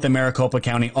helping with the Maricopa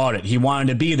County audit. He wanted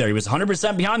to be there. He was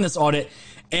 100% behind this audit.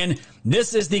 And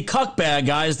this is the cuckbag,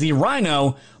 guys, the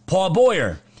rhino, Paul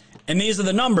Boyer. And these are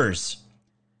the numbers.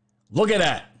 Look at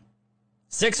that.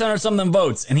 600-something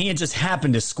votes. And he had just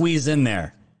happened to squeeze in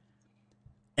there.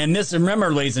 And this,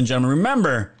 remember, ladies and gentlemen,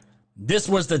 remember, this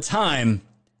was the time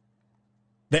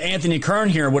that Anthony Kern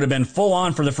here would have been full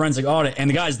on for the forensic audit.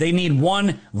 And guys, they need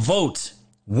one vote.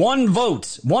 One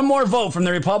vote. One more vote from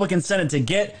the Republican Senate to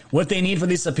get what they need for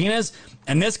these subpoenas.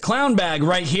 And this clown bag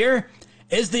right here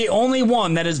is the only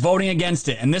one that is voting against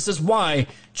it. And this is why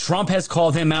Trump has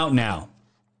called him out now.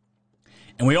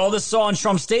 And we all just saw in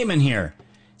Trump's statement here.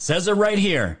 Says it right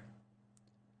here.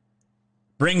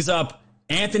 Brings up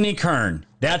Anthony Kern.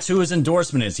 That's who his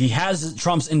endorsement is. He has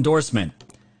Trump's endorsement.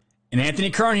 And Anthony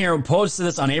Kern here posted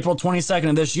this on April 22nd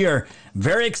of this year.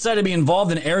 Very excited to be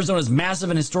involved in Arizona's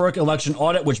massive and historic election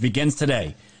audit, which begins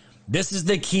today. This is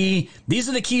the key. These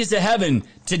are the keys to heaven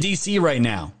to D.C. right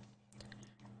now.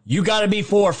 You got to be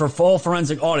for full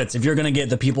forensic audits if you're going to get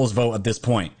the people's vote at this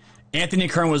point. Anthony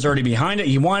Kern was already behind it.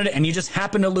 He wanted it, and he just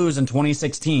happened to lose in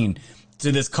 2016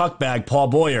 to this cuckbag, Paul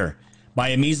Boyer, by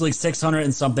a measly 600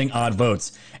 and something odd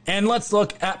votes. And let's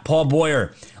look at Paul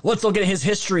Boyer. Let's look at his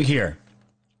history here.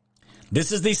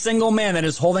 This is the single man that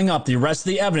is holding up the rest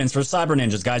of the evidence for Cyber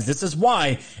Ninjas, guys. This is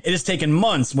why it has taken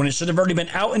months when it should have already been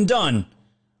out and done.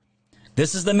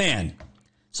 This is the man.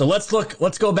 So let's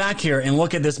go back here and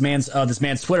look at this man's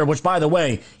Twitter, which, by the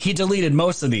way, he deleted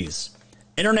most of these.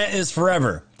 Internet is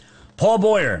forever. Paul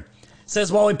Boyer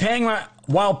says, while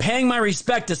paying my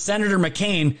respect to Senator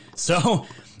McCain, so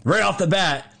right off the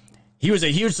bat, he was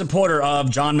a huge supporter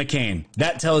of John McCain.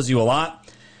 That tells you a lot.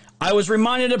 I was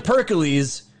reminded of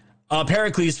Pericles'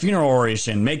 funeral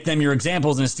oration. Make them your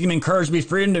examples and esteem and courage be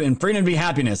freedom and freedom to be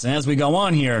happiness. And as we go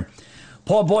on here,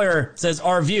 Paul Boyer says,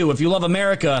 our view, if you love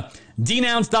America,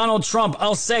 denounce Donald Trump.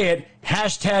 I'll say it.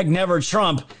 Hashtag never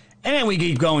Trump. And then we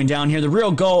keep going down here. The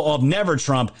real goal of Never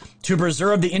Trump, to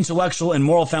preserve the intellectual and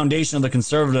moral foundation of the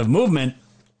conservative movement.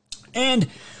 And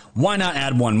why not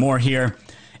add one more here?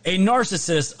 A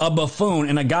narcissist, a buffoon,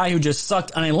 and a guy who just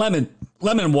sucked on a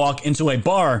lemon walk into a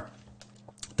bar.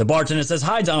 The bartender says,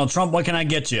 hi, Donald Trump, what can I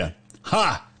get you?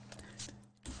 Ha!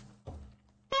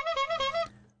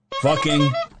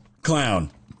 Fucking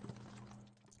clown.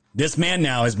 This man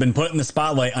now has been put in the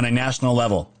spotlight on a national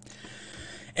level.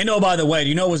 And oh, by the way, do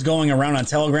you know what was going around on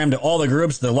Telegram to all the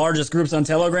groups, the largest groups on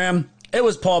Telegram? It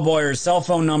was Paul Boyer's cell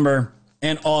phone number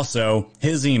and also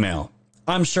his email.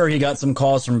 I'm sure he got some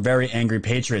calls from very angry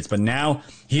patriots, but now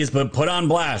he has been put on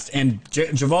blast. And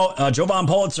Jovan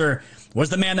Pulitzer was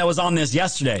the man that was on this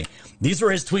yesterday. These were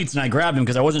his tweets, and I grabbed him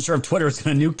because I wasn't sure if Twitter was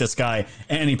going to nuke this guy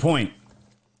at any point.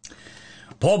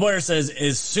 Paul Boyer says,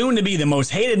 is soon to be the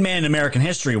most hated man in American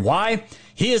history. Why?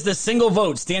 He is the single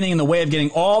vote standing in the way of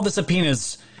getting all the subpoena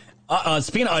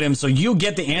items so you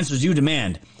get the answers you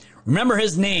demand. Remember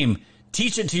his name.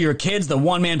 Teach it to your kids, the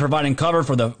one man providing cover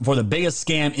for the biggest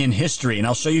scam in history. And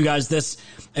I'll show you guys this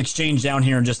exchange down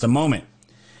here in just a moment.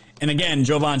 And again,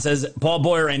 Jovan says, Paul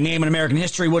Boyer, a name in American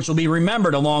history which will be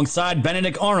remembered alongside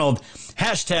Benedict Arnold.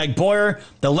 Hashtag Boyer,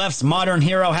 the left's modern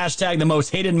hero. Hashtag the most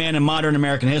hated man in modern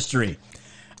American history.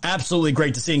 Absolutely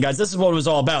great to see. And guys, this is what it was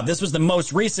all about. This was the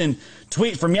most recent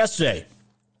tweet from yesterday.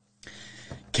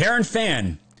 Karen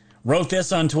Fan wrote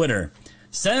this on Twitter.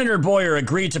 Senator Boyer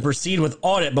agreed to proceed with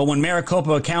audit, but when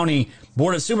Maricopa County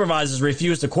Board of Supervisors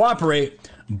refused to cooperate,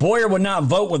 Boyer would not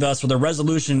vote with us for the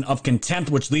resolution of contempt,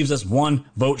 which leaves us one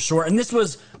vote short. And this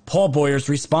was Paul Boyer's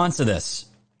response to this.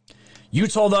 You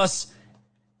told us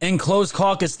in closed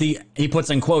caucus, he puts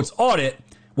in quotes, audit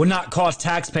would not cost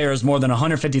taxpayers more than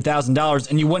 $150,000,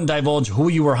 and you wouldn't divulge who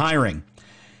you were hiring.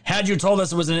 Had you told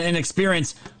us it was an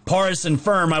inexperienced partisan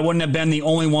firm, I wouldn't have been the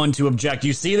only one to object.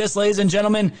 You see this, ladies and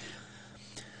gentlemen?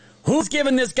 Who's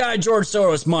giving this guy George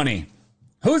Soros money?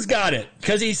 Who's got it?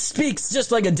 Because he speaks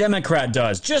just like a Democrat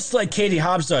does, just like Katie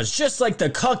Hobbs does, just like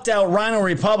the cucked out rhino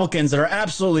Republicans that are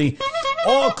absolutely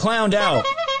all clowned out.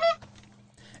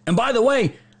 And by the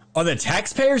way, are the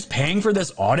taxpayers paying for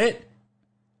this audit?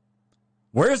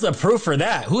 Where's the proof for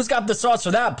that? Who's got the sauce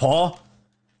for that, Paul?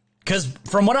 Because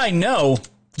from what I know,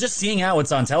 just seeing how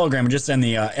it's on Telegram and just in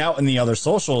the out in the other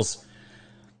socials,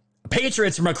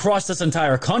 patriots from across this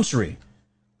entire country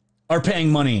are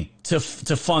paying money to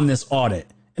fund this audit.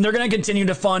 And they're going to continue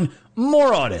to fund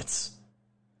more audits.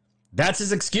 That's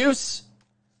his excuse.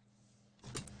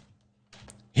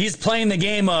 He's playing the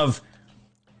game of,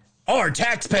 our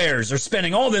taxpayers are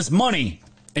spending all this money,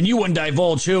 and you wouldn't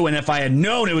divulge who. And if I had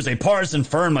known it was a partisan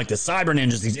firm like the Cyber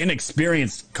Ninjas, these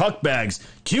inexperienced cuckbags,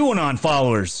 QAnon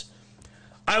followers,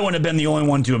 I wouldn't have been the only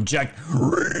one to object.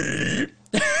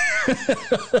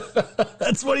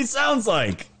 That's what he sounds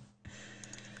like.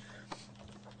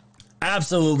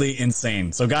 Absolutely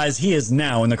insane. So, guys, he is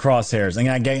now in the crosshairs. And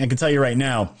I can tell you right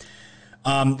now,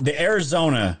 the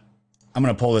Arizona, I'm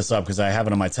going to pull this up because I have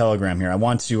it on my Telegram here. I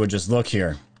want to just look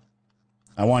here.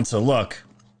 I want to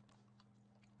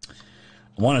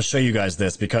show you guys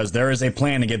this because there is a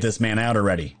plan to get this man out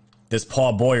already. This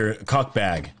Paul Boyer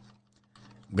cuckbag.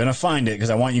 I'm going to find it because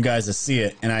I want you guys to see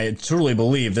it. And I truly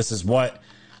believe this is what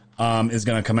is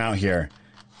going to come out here.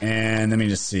 And let me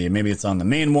just see. Maybe it's on the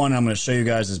main one. I'm going to show you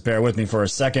guys. Just bear with me for a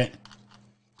second.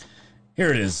 Here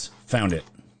it is. Found it.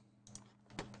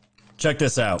 Check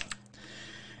this out.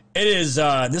 It is.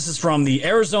 This is from the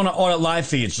Arizona Audit Live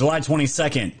feed, July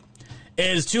 22nd.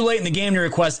 It is too late in the game to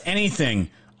request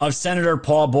anything of Senator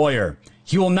Paul Boyer.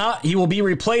 He will be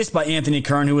replaced by Anthony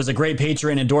Kern, who was a great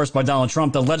patriot and endorsed by Donald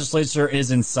Trump. The legislature is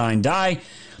in sine die.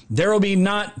 There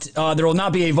will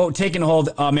not be a vote taken to hold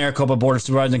Maricopa Board of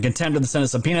Supervisors in contempt of the Senate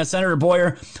subpoena. Senator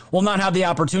Boyer will not have the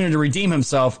opportunity to redeem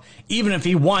himself, even if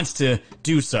he wants to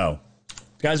do so.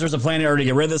 Guys, there's a plan to already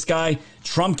get rid of this guy.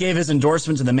 Trump gave his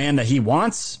endorsement to the man that he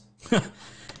wants.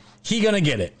 He gonna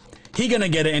get it. He gonna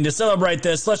get it. And to celebrate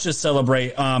this, let's just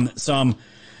celebrate some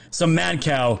mad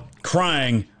cow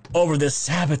crying over this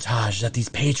sabotage that these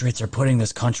patriots are putting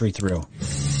this country through.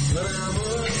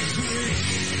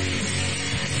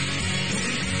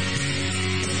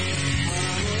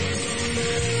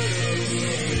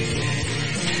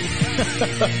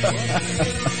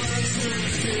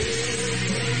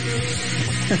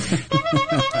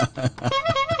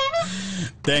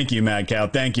 Thank you, Mad Cow.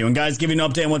 Thank you. And guys, give you an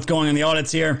update on what's going on in the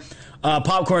audits here.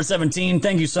 Popcorn 17,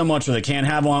 thank you so much for the can.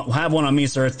 Have one on me,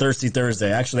 sir. Thirsty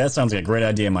Thursday. Actually, that sounds like a great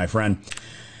idea, my friend.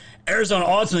 Arizona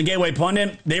audits from the Gateway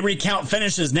Pundit. They recount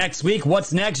finishes next week.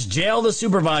 What's next? Jail the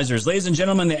supervisors. Ladies and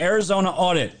gentlemen, the Arizona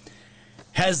audit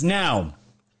has now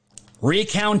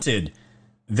recounted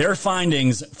their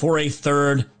findings for a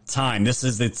third time. This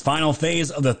is the final phase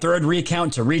of the third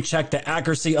recount to recheck the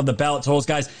accuracy of the ballot totals.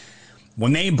 Guys,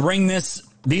 when they bring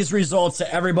these results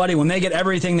to everybody, when they get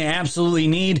everything they absolutely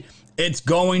need, it's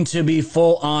going to be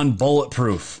full-on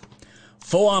bulletproof.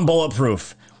 Full-on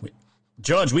bulletproof.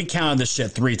 Judge, we counted this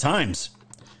shit 3 times.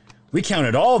 We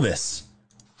counted all this.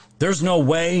 There's no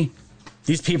way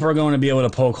these people are going to be able to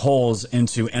poke holes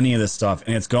into any of this stuff,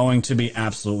 and it's going to be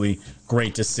absolutely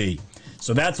great to see.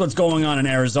 So that's what's going on in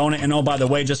Arizona. And oh, by the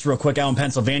way, just real quick, out in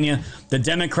Pennsylvania, the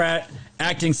Democrat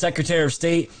acting Secretary of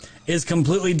State is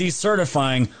completely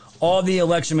decertifying all the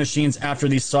election machines after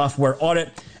the software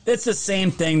audit. It's the same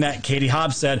thing that Katie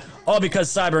Hobbs said. Oh, because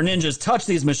Cyber Ninjas touch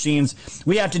these machines,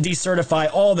 we have to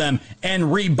decertify all of them and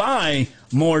rebuy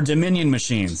more Dominion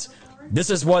machines.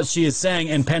 This is what she is saying.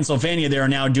 In Pennsylvania, they are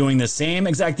now doing the same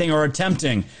exact thing, or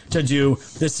attempting to do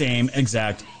the same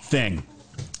exact thing.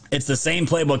 It's the same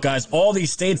playbook, guys. All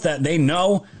these states that they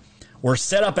know were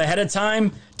set up ahead of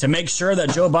time to make sure that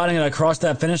Joe Biden got across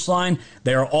that finish line.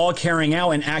 They are all carrying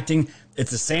out and acting.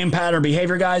 It's the same pattern of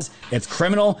behavior, guys. It's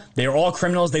criminal. They are all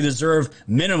criminals. They deserve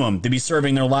minimum to be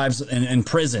serving their lives in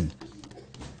prison.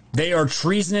 They are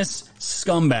treasonous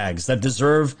scumbags that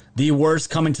deserve the worst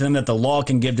coming to them that the law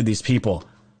can give to these people.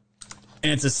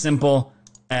 And it's as simple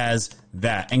as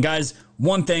that. And guys,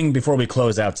 one thing before we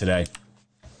close out today.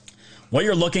 What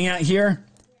you're looking at here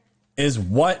is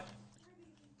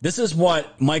this is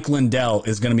what Mike Lindell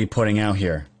is going to be putting out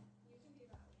here.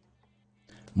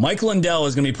 Mike Lindell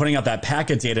is going to be putting out that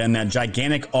packet data in that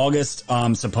gigantic August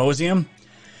symposium.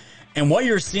 And what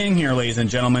you're seeing here, ladies and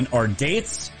gentlemen, are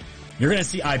dates. You're going to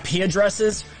see IP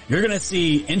addresses. You're going to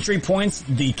see entry points,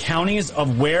 the counties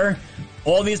of where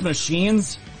all these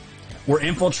machines were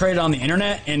infiltrated on the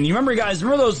internet. And you remember, guys,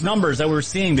 remember those numbers that we were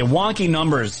seeing, the wonky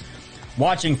numbers,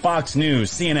 watching Fox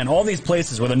News, CNN, all these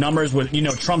places where the numbers would,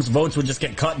 Trump's votes would just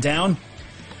get cut down.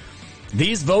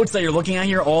 These votes that you're looking at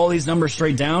here, all these numbers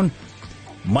straight down,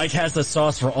 Mike has the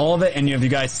sauce for all of it. And if you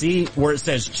guys see where it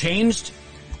says changed,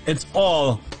 it's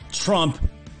all Trump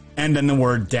and then the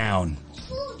word down.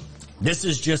 This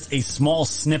is just a small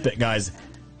snippet, guys.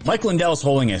 Mike Lindell's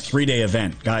holding a 3-day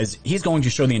event, guys. He's going to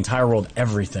show the entire world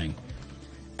everything.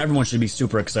 Everyone should be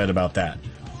super excited about that.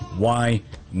 Why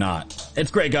not? It's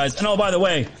great, guys. And oh, by the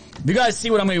way, if you guys see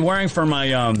what I'm going to be wearing for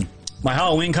my my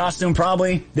Halloween costume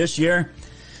probably this year,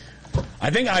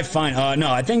 I think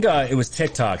it was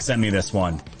TikTok sent me this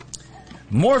one.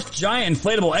 Morph giant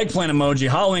inflatable eggplant emoji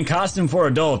Halloween costume for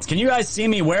adults. Can you guys see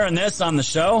me wearing this on the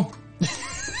show?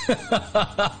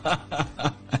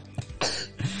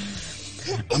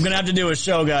 I'm gonna have to do a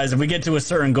show, guys. If we get to a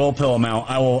certain gold pill amount,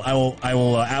 I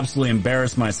will absolutely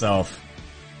embarrass myself,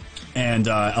 and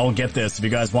I'll get this if you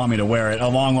guys want me to wear it.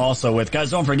 Along also with,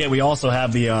 guys, don't forget we also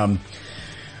have the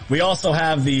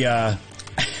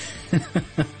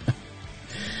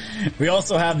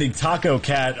Taco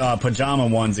Cat pajama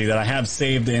onesie that I have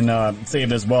saved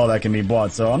as well that can be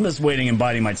bought. So I'm just waiting and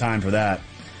biding my time for that.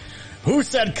 Who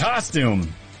said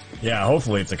costume? Yeah,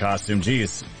 hopefully it's a costume.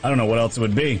 Jeez, I don't know what else it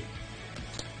would be.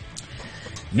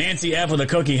 Nancy F. with a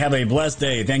cookie. Have a blessed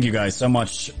day. Thank you guys so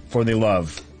much for the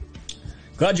love.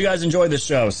 Glad you guys enjoyed the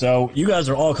show. So you guys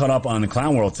are all caught up on the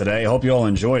Clown World today. I hope you all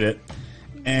enjoyed it.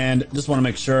 And just want to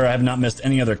make sure I have not missed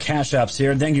any other cash apps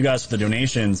here. Thank you guys for the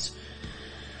donations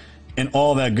and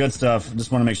all that good stuff.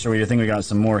 Just want to make sure I think we got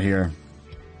some more here.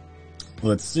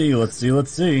 Let's see.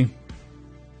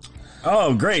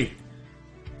 Oh, great.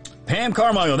 Pam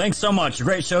Carmichael, thanks so much. A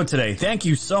great show today. Thank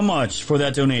you so much for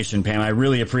that donation, Pam. I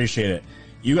really appreciate it.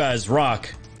 You guys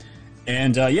rock.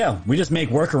 And, we just make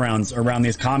workarounds around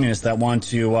these communists that want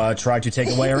to try to take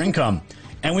away our income.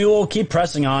 And we will keep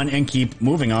pressing on and keep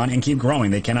moving on and keep growing.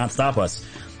 They cannot stop us.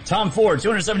 Tom Ford,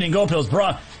 217 gold pills.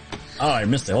 Bruh. Oh, I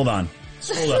missed it. Hold on.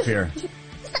 Scroll up here.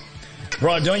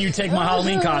 Bruh, don't you take my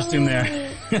Halloween costume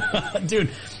there.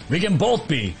 Dude, we can both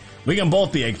be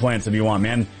eggplants if you want,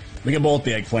 man. We can both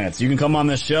be eggplants. You can come on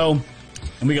this show,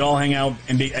 and we can all hang out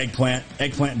and be eggplant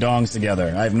dongs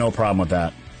together. I have no problem with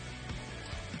that.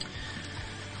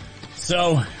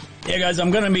 So, yeah, guys, I'm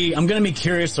gonna be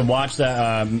curious to watch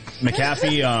that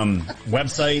McAfee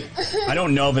website. I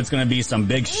don't know if it's gonna be some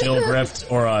big shill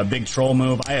grift or a big troll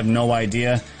move. I have no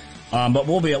idea. But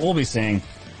we'll be seeing.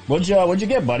 What'd you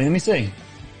get, buddy? Let me see.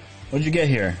 What'd you get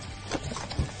here?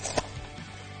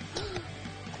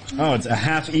 Oh, it's a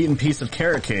half-eaten piece of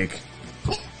carrot cake.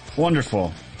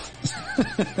 Wonderful.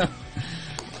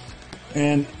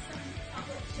 And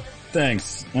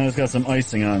thanks. And it's got some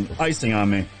icing on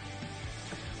me.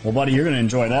 Well, buddy, you're going to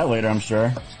enjoy that later, I'm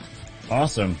sure.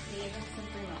 Awesome.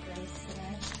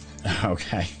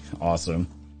 Okay, awesome.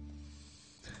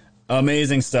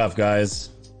 Amazing stuff, guys.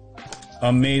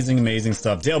 Amazing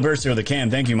stuff. Dale Burster with the can.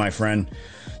 Thank you, my friend.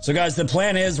 So, guys, the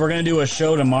plan is we're going to do a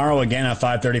show tomorrow again at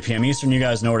 5:30 p.m. Eastern. You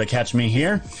guys know where to catch me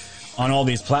here on all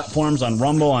these platforms, on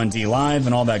Rumble, on D Live,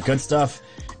 and all that good stuff.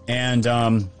 And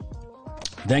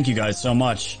thank you guys so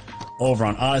much over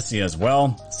on Odyssey as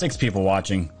well. 6 people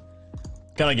watching.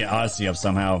 Gotta get Odyssey up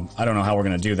somehow. I don't know how we're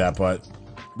going to do that, but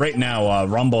right now,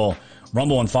 Rumble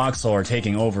and Foxhole are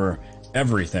taking over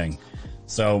everything.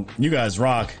 So, you guys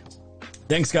rock.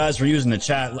 Thanks, guys, for using the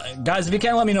chat. Guys, if you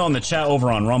can, let me know in the chat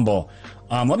over on Rumble.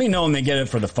 Let me know when they get it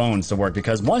for the phones to work,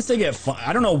 because once they get...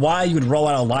 I don't know why you would roll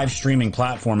out a live streaming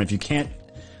platform if you can't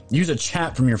use a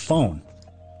chat from your phone.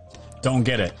 Don't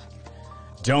get it.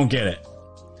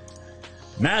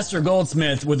 Master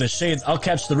Goldsmith with the shades. I'll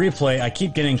catch the replay. I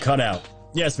keep getting cut out.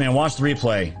 Yes, man, watch the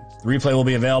replay. The replay will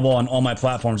be available on all my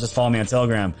platforms. Just follow me on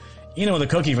Telegram. With a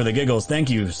cookie for the giggles. Thank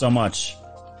you so much.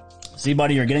 See,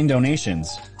 buddy, you're getting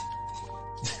donations.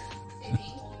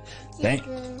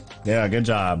 Yeah, good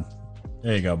job.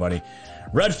 There you go, buddy.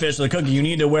 Redfish, the cookie, you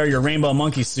need to wear your rainbow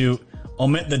monkey suit.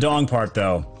 Omit the dong part,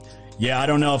 though. Yeah, I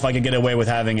don't know if I could get away with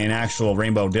having an actual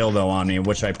rainbow dildo on me,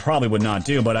 which I probably would not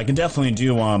do, but I can definitely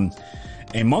do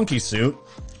a monkey suit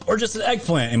or just an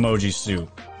eggplant emoji suit.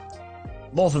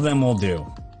 Both of them will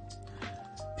do.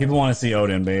 People want to see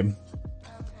Odin, babe.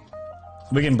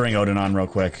 We can bring Odin on real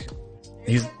quick.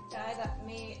 He's... a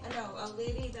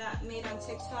lady that made on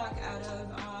TikTok out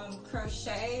of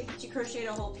crochet. She crocheted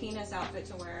a whole penis outfit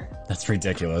to wear. That's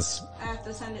ridiculous. I have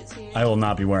to send it to you. I will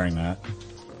not be wearing that.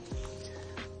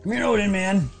 Come here, Odin,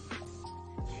 man.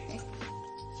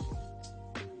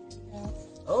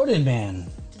 Odin, man.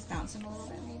 Just bounce him a little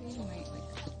bit, maybe.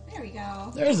 There we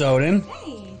go. There's Odin.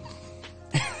 Hey.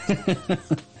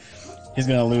 He's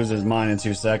gonna lose his mind in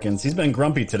 2 seconds. He's been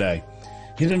grumpy today.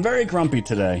 He's been very grumpy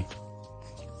today.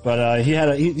 But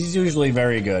he's usually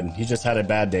very good. He just had a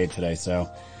bad day today, so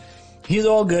he's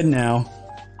all good now.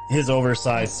 His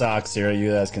oversized socks here,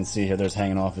 you guys can see here, there's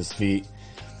hanging off his feet.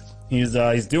 He's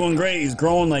doing great. He's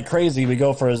growing like crazy. We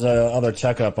go for his other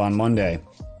checkup on Monday.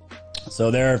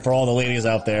 So there, for all the ladies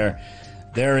out there,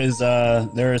 there is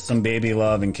some baby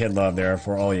love and kid love there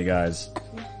for all you guys.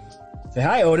 Say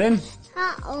hi, Odin.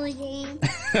 Hi, Odin.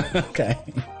 Okay.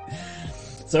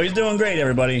 So he's doing great,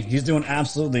 everybody. He's doing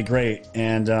absolutely great.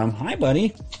 And hi,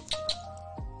 buddy.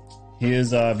 He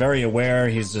is very aware.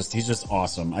 He's just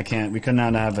awesome. We could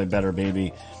not have a better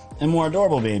baby and more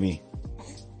adorable baby.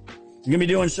 You're gonna be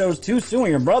doing shows too soon with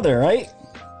your brother, right?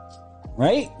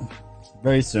 Right?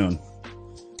 Very soon.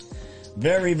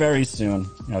 Very, very soon.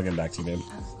 I'll get back to you, babe.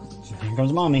 Here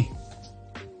comes mommy.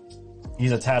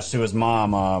 He's attached to his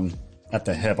mom at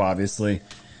the hip, obviously.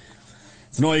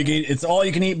 It's all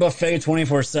you can eat buffet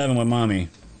 24/7 with mommy.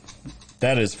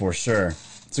 That is for sure.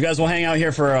 So guys, we'll hang out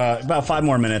here for about 5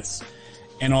 more minutes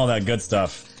and all that good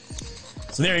stuff.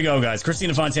 So there you go, guys.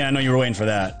 Christina Fontana, I know you were waiting for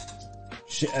that.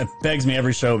 She begs me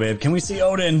every show, babe. Can we see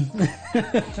Odin?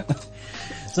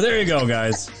 So there you go,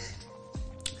 guys.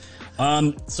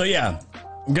 So yeah,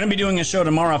 we're gonna be doing a show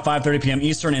tomorrow at 5:30 p.m.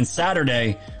 Eastern, and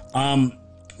Saturday, I'm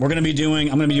gonna be doing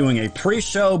a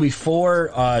pre-show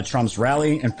before Trump's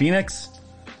rally in Phoenix.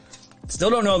 Still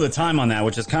don't know the time on that,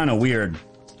 which is kind of weird.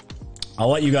 I'll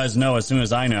let you guys know as soon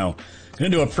as I know. Gonna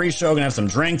do a pre-show, gonna have some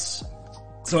drinks.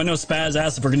 So I know Spaz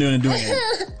asked if we're gonna do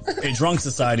a drunk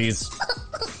societies.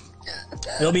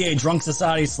 It'll be a drunk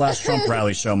society / Trump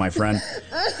rally show, my friend,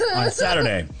 on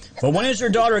Saturday. But when is your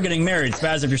daughter getting married?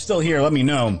 Spaz, if you're still here, let me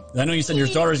know. I know you said your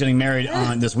daughter's getting married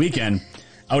on this weekend.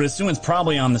 I would assume it's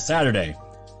probably on the Saturday.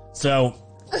 So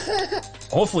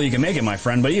hopefully you can make it, my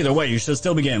friend. But either way, you should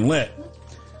still be getting lit.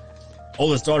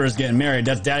 Oldest daughter's getting married.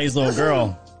 That's daddy's little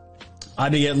girl.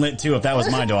 I'd be getting lit too if that was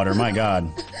my daughter. My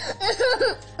God.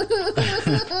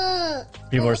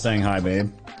 People are saying hi,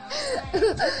 babe.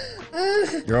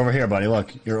 You're over here, buddy.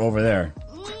 Look, you're over there.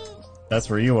 That's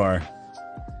where you are.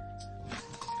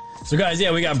 So, guys,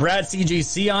 yeah, we got Brad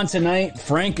CGC on tonight.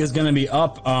 Frank is going to be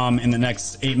up in the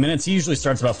next 8 minutes. He usually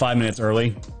starts about 5 minutes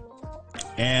early.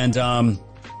 And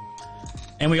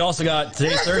we also got,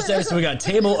 today's Thursday, so we got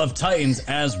Table of Titans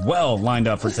as well lined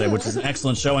up for today, which is an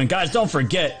excellent show. And, guys, don't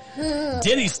forget,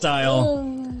 Diddy Style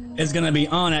is going to be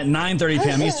on at 9:30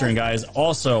 p.m. Eastern, guys,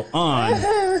 also on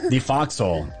the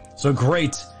Foxhole. So,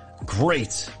 great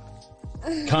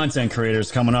content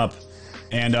creators coming up.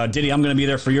 And Diddy, I'm going to be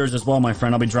there for yours as well, my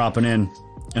friend. I'll be dropping in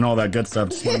and all that good stuff.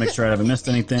 Just want to make sure I haven't missed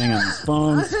anything on these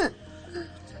phones. All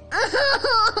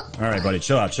right, buddy,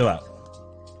 chill out.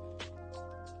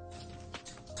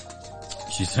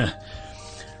 She said,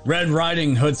 Red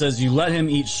Riding Hood says, you let him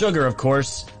eat sugar, of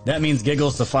course. That means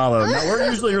giggles to follow. Now, we're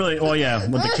usually really, well, yeah,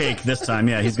 with the cake this time,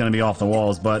 yeah, he's going to be off the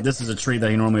walls. But this is a treat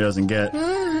that he normally doesn't get.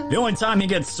 The only time he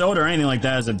gets soda or anything like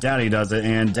that is if Daddy does it,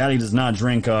 and Daddy does not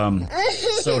drink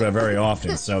soda very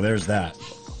often, so there's that.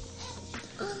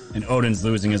 And Odin's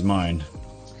losing his mind.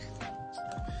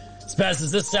 Spaz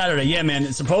is this Saturday. Yeah,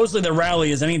 man, supposedly the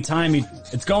rally is anytime,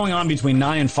 it's going on between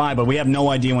 9 and 5, but we have no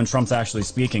idea when Trump's actually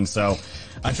speaking, so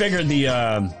I figured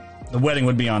the wedding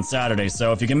would be on Saturday,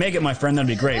 so if you can make it, my friend, that'd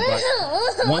be great,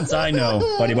 but once I know,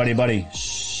 buddy,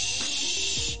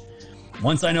 shh.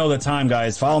 Once I know the time,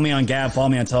 guys, follow me on Gab, follow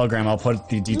me on Telegram. I'll put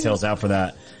the details out for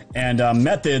that. And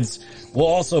Methods will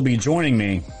also be joining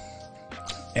me.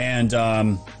 And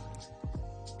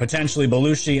potentially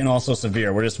Belushi and also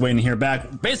Severe. We're just waiting to hear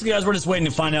back. Basically, guys, we're just waiting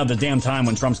to find out the damn time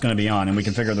when Trump's going to be on, and we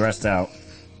can figure the rest out.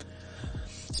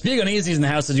 Speak Uneasy's in the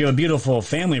house. Says you have a beautiful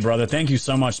family, brother. Thank you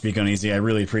so much, Speak Uneasy. I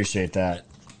really appreciate that.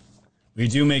 We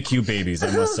do make cute babies,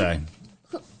 I must say.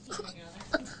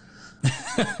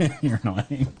 You're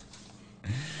annoying.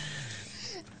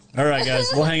 All right, guys,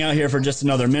 we'll hang out here for just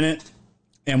another minute.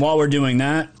 And while we're doing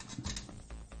that,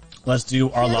 let's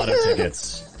do our lotto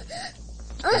tickets.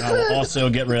 And I will also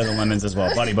get rid of the lemons as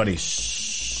well. Buddy,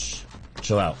 shh.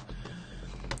 Chill out.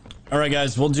 All right,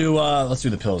 guys, we'll do, let's do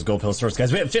the pills. Gold pills first,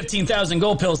 guys. We have 15,000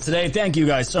 gold pills today. Thank you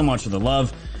guys so much for the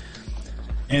love.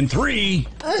 In 3,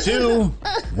 2,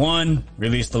 1,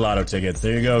 release the lotto tickets.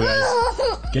 There you go,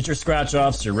 guys. Get your scratch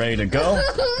offs. You're ready to go.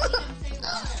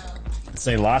 Let's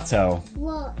say lotto.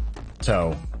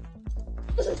 Toe.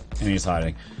 And he's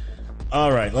hiding.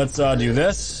 All right, let's do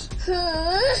this.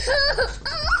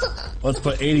 Let's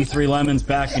put 83 lemons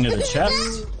back into the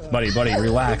chest. Buddy,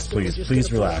 relax, please.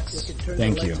 Please relax.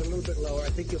 Thank you.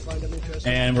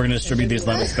 And we're going to distribute these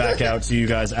lemons back out to you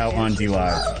guys out on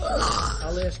D-Live.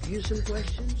 I'll ask you some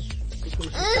questions.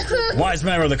 Wise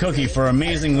member of the cookie for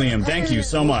amazing Liam. Thank you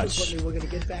so much. We're going to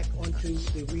get back onto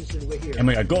the reason we're here. And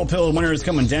we got gold pill winners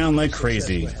coming down like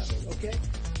crazy. Okay?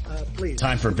 Please.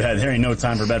 Time for bed. There ain't no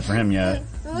time for bed for him yet.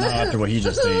 Not after what he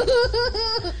just ate.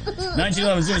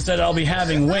 1911 Zoom said, I'll be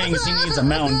having wings. He needs a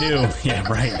Mountain Dew. Yeah,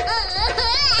 right.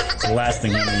 It's the last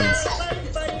thing he needs.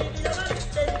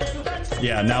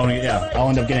 Yeah, now, I'll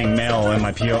end up getting mail in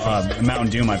my Mountain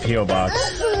Dew in my P.O.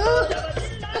 box.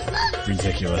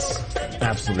 Ridiculous.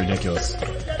 Absolutely ridiculous.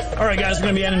 All right, guys,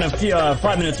 we're going to be ending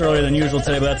 5 minutes earlier than usual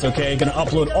today, but that's okay. Going to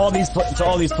upload all these to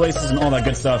all these places and all that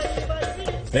good stuff.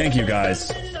 Thank you,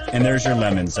 guys. And there's your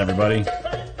lemons, everybody.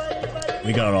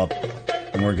 We got it all,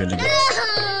 and we're good to go.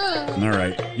 All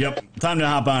right. Yep. Time to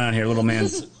hop on out here. Little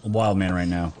man's a wild man right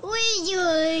now.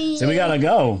 So we gotta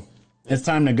go. It's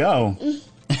time to go.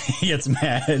 He gets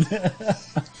mad.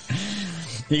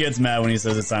 He gets mad when he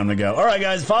says it's time to go. All right,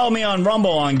 guys. Follow me on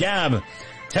Rumble, on Gab,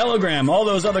 Telegram, all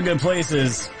those other good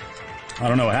places. I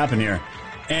don't know what happened here.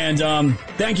 And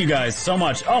thank you guys so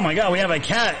much. Oh my God, we have a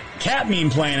cat meme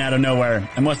playing out of nowhere.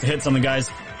 I must have hit something,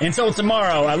 guys. Until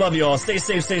tomorrow, I love you all. Stay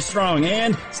safe, stay strong,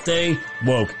 and stay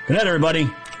woke. Good night, everybody.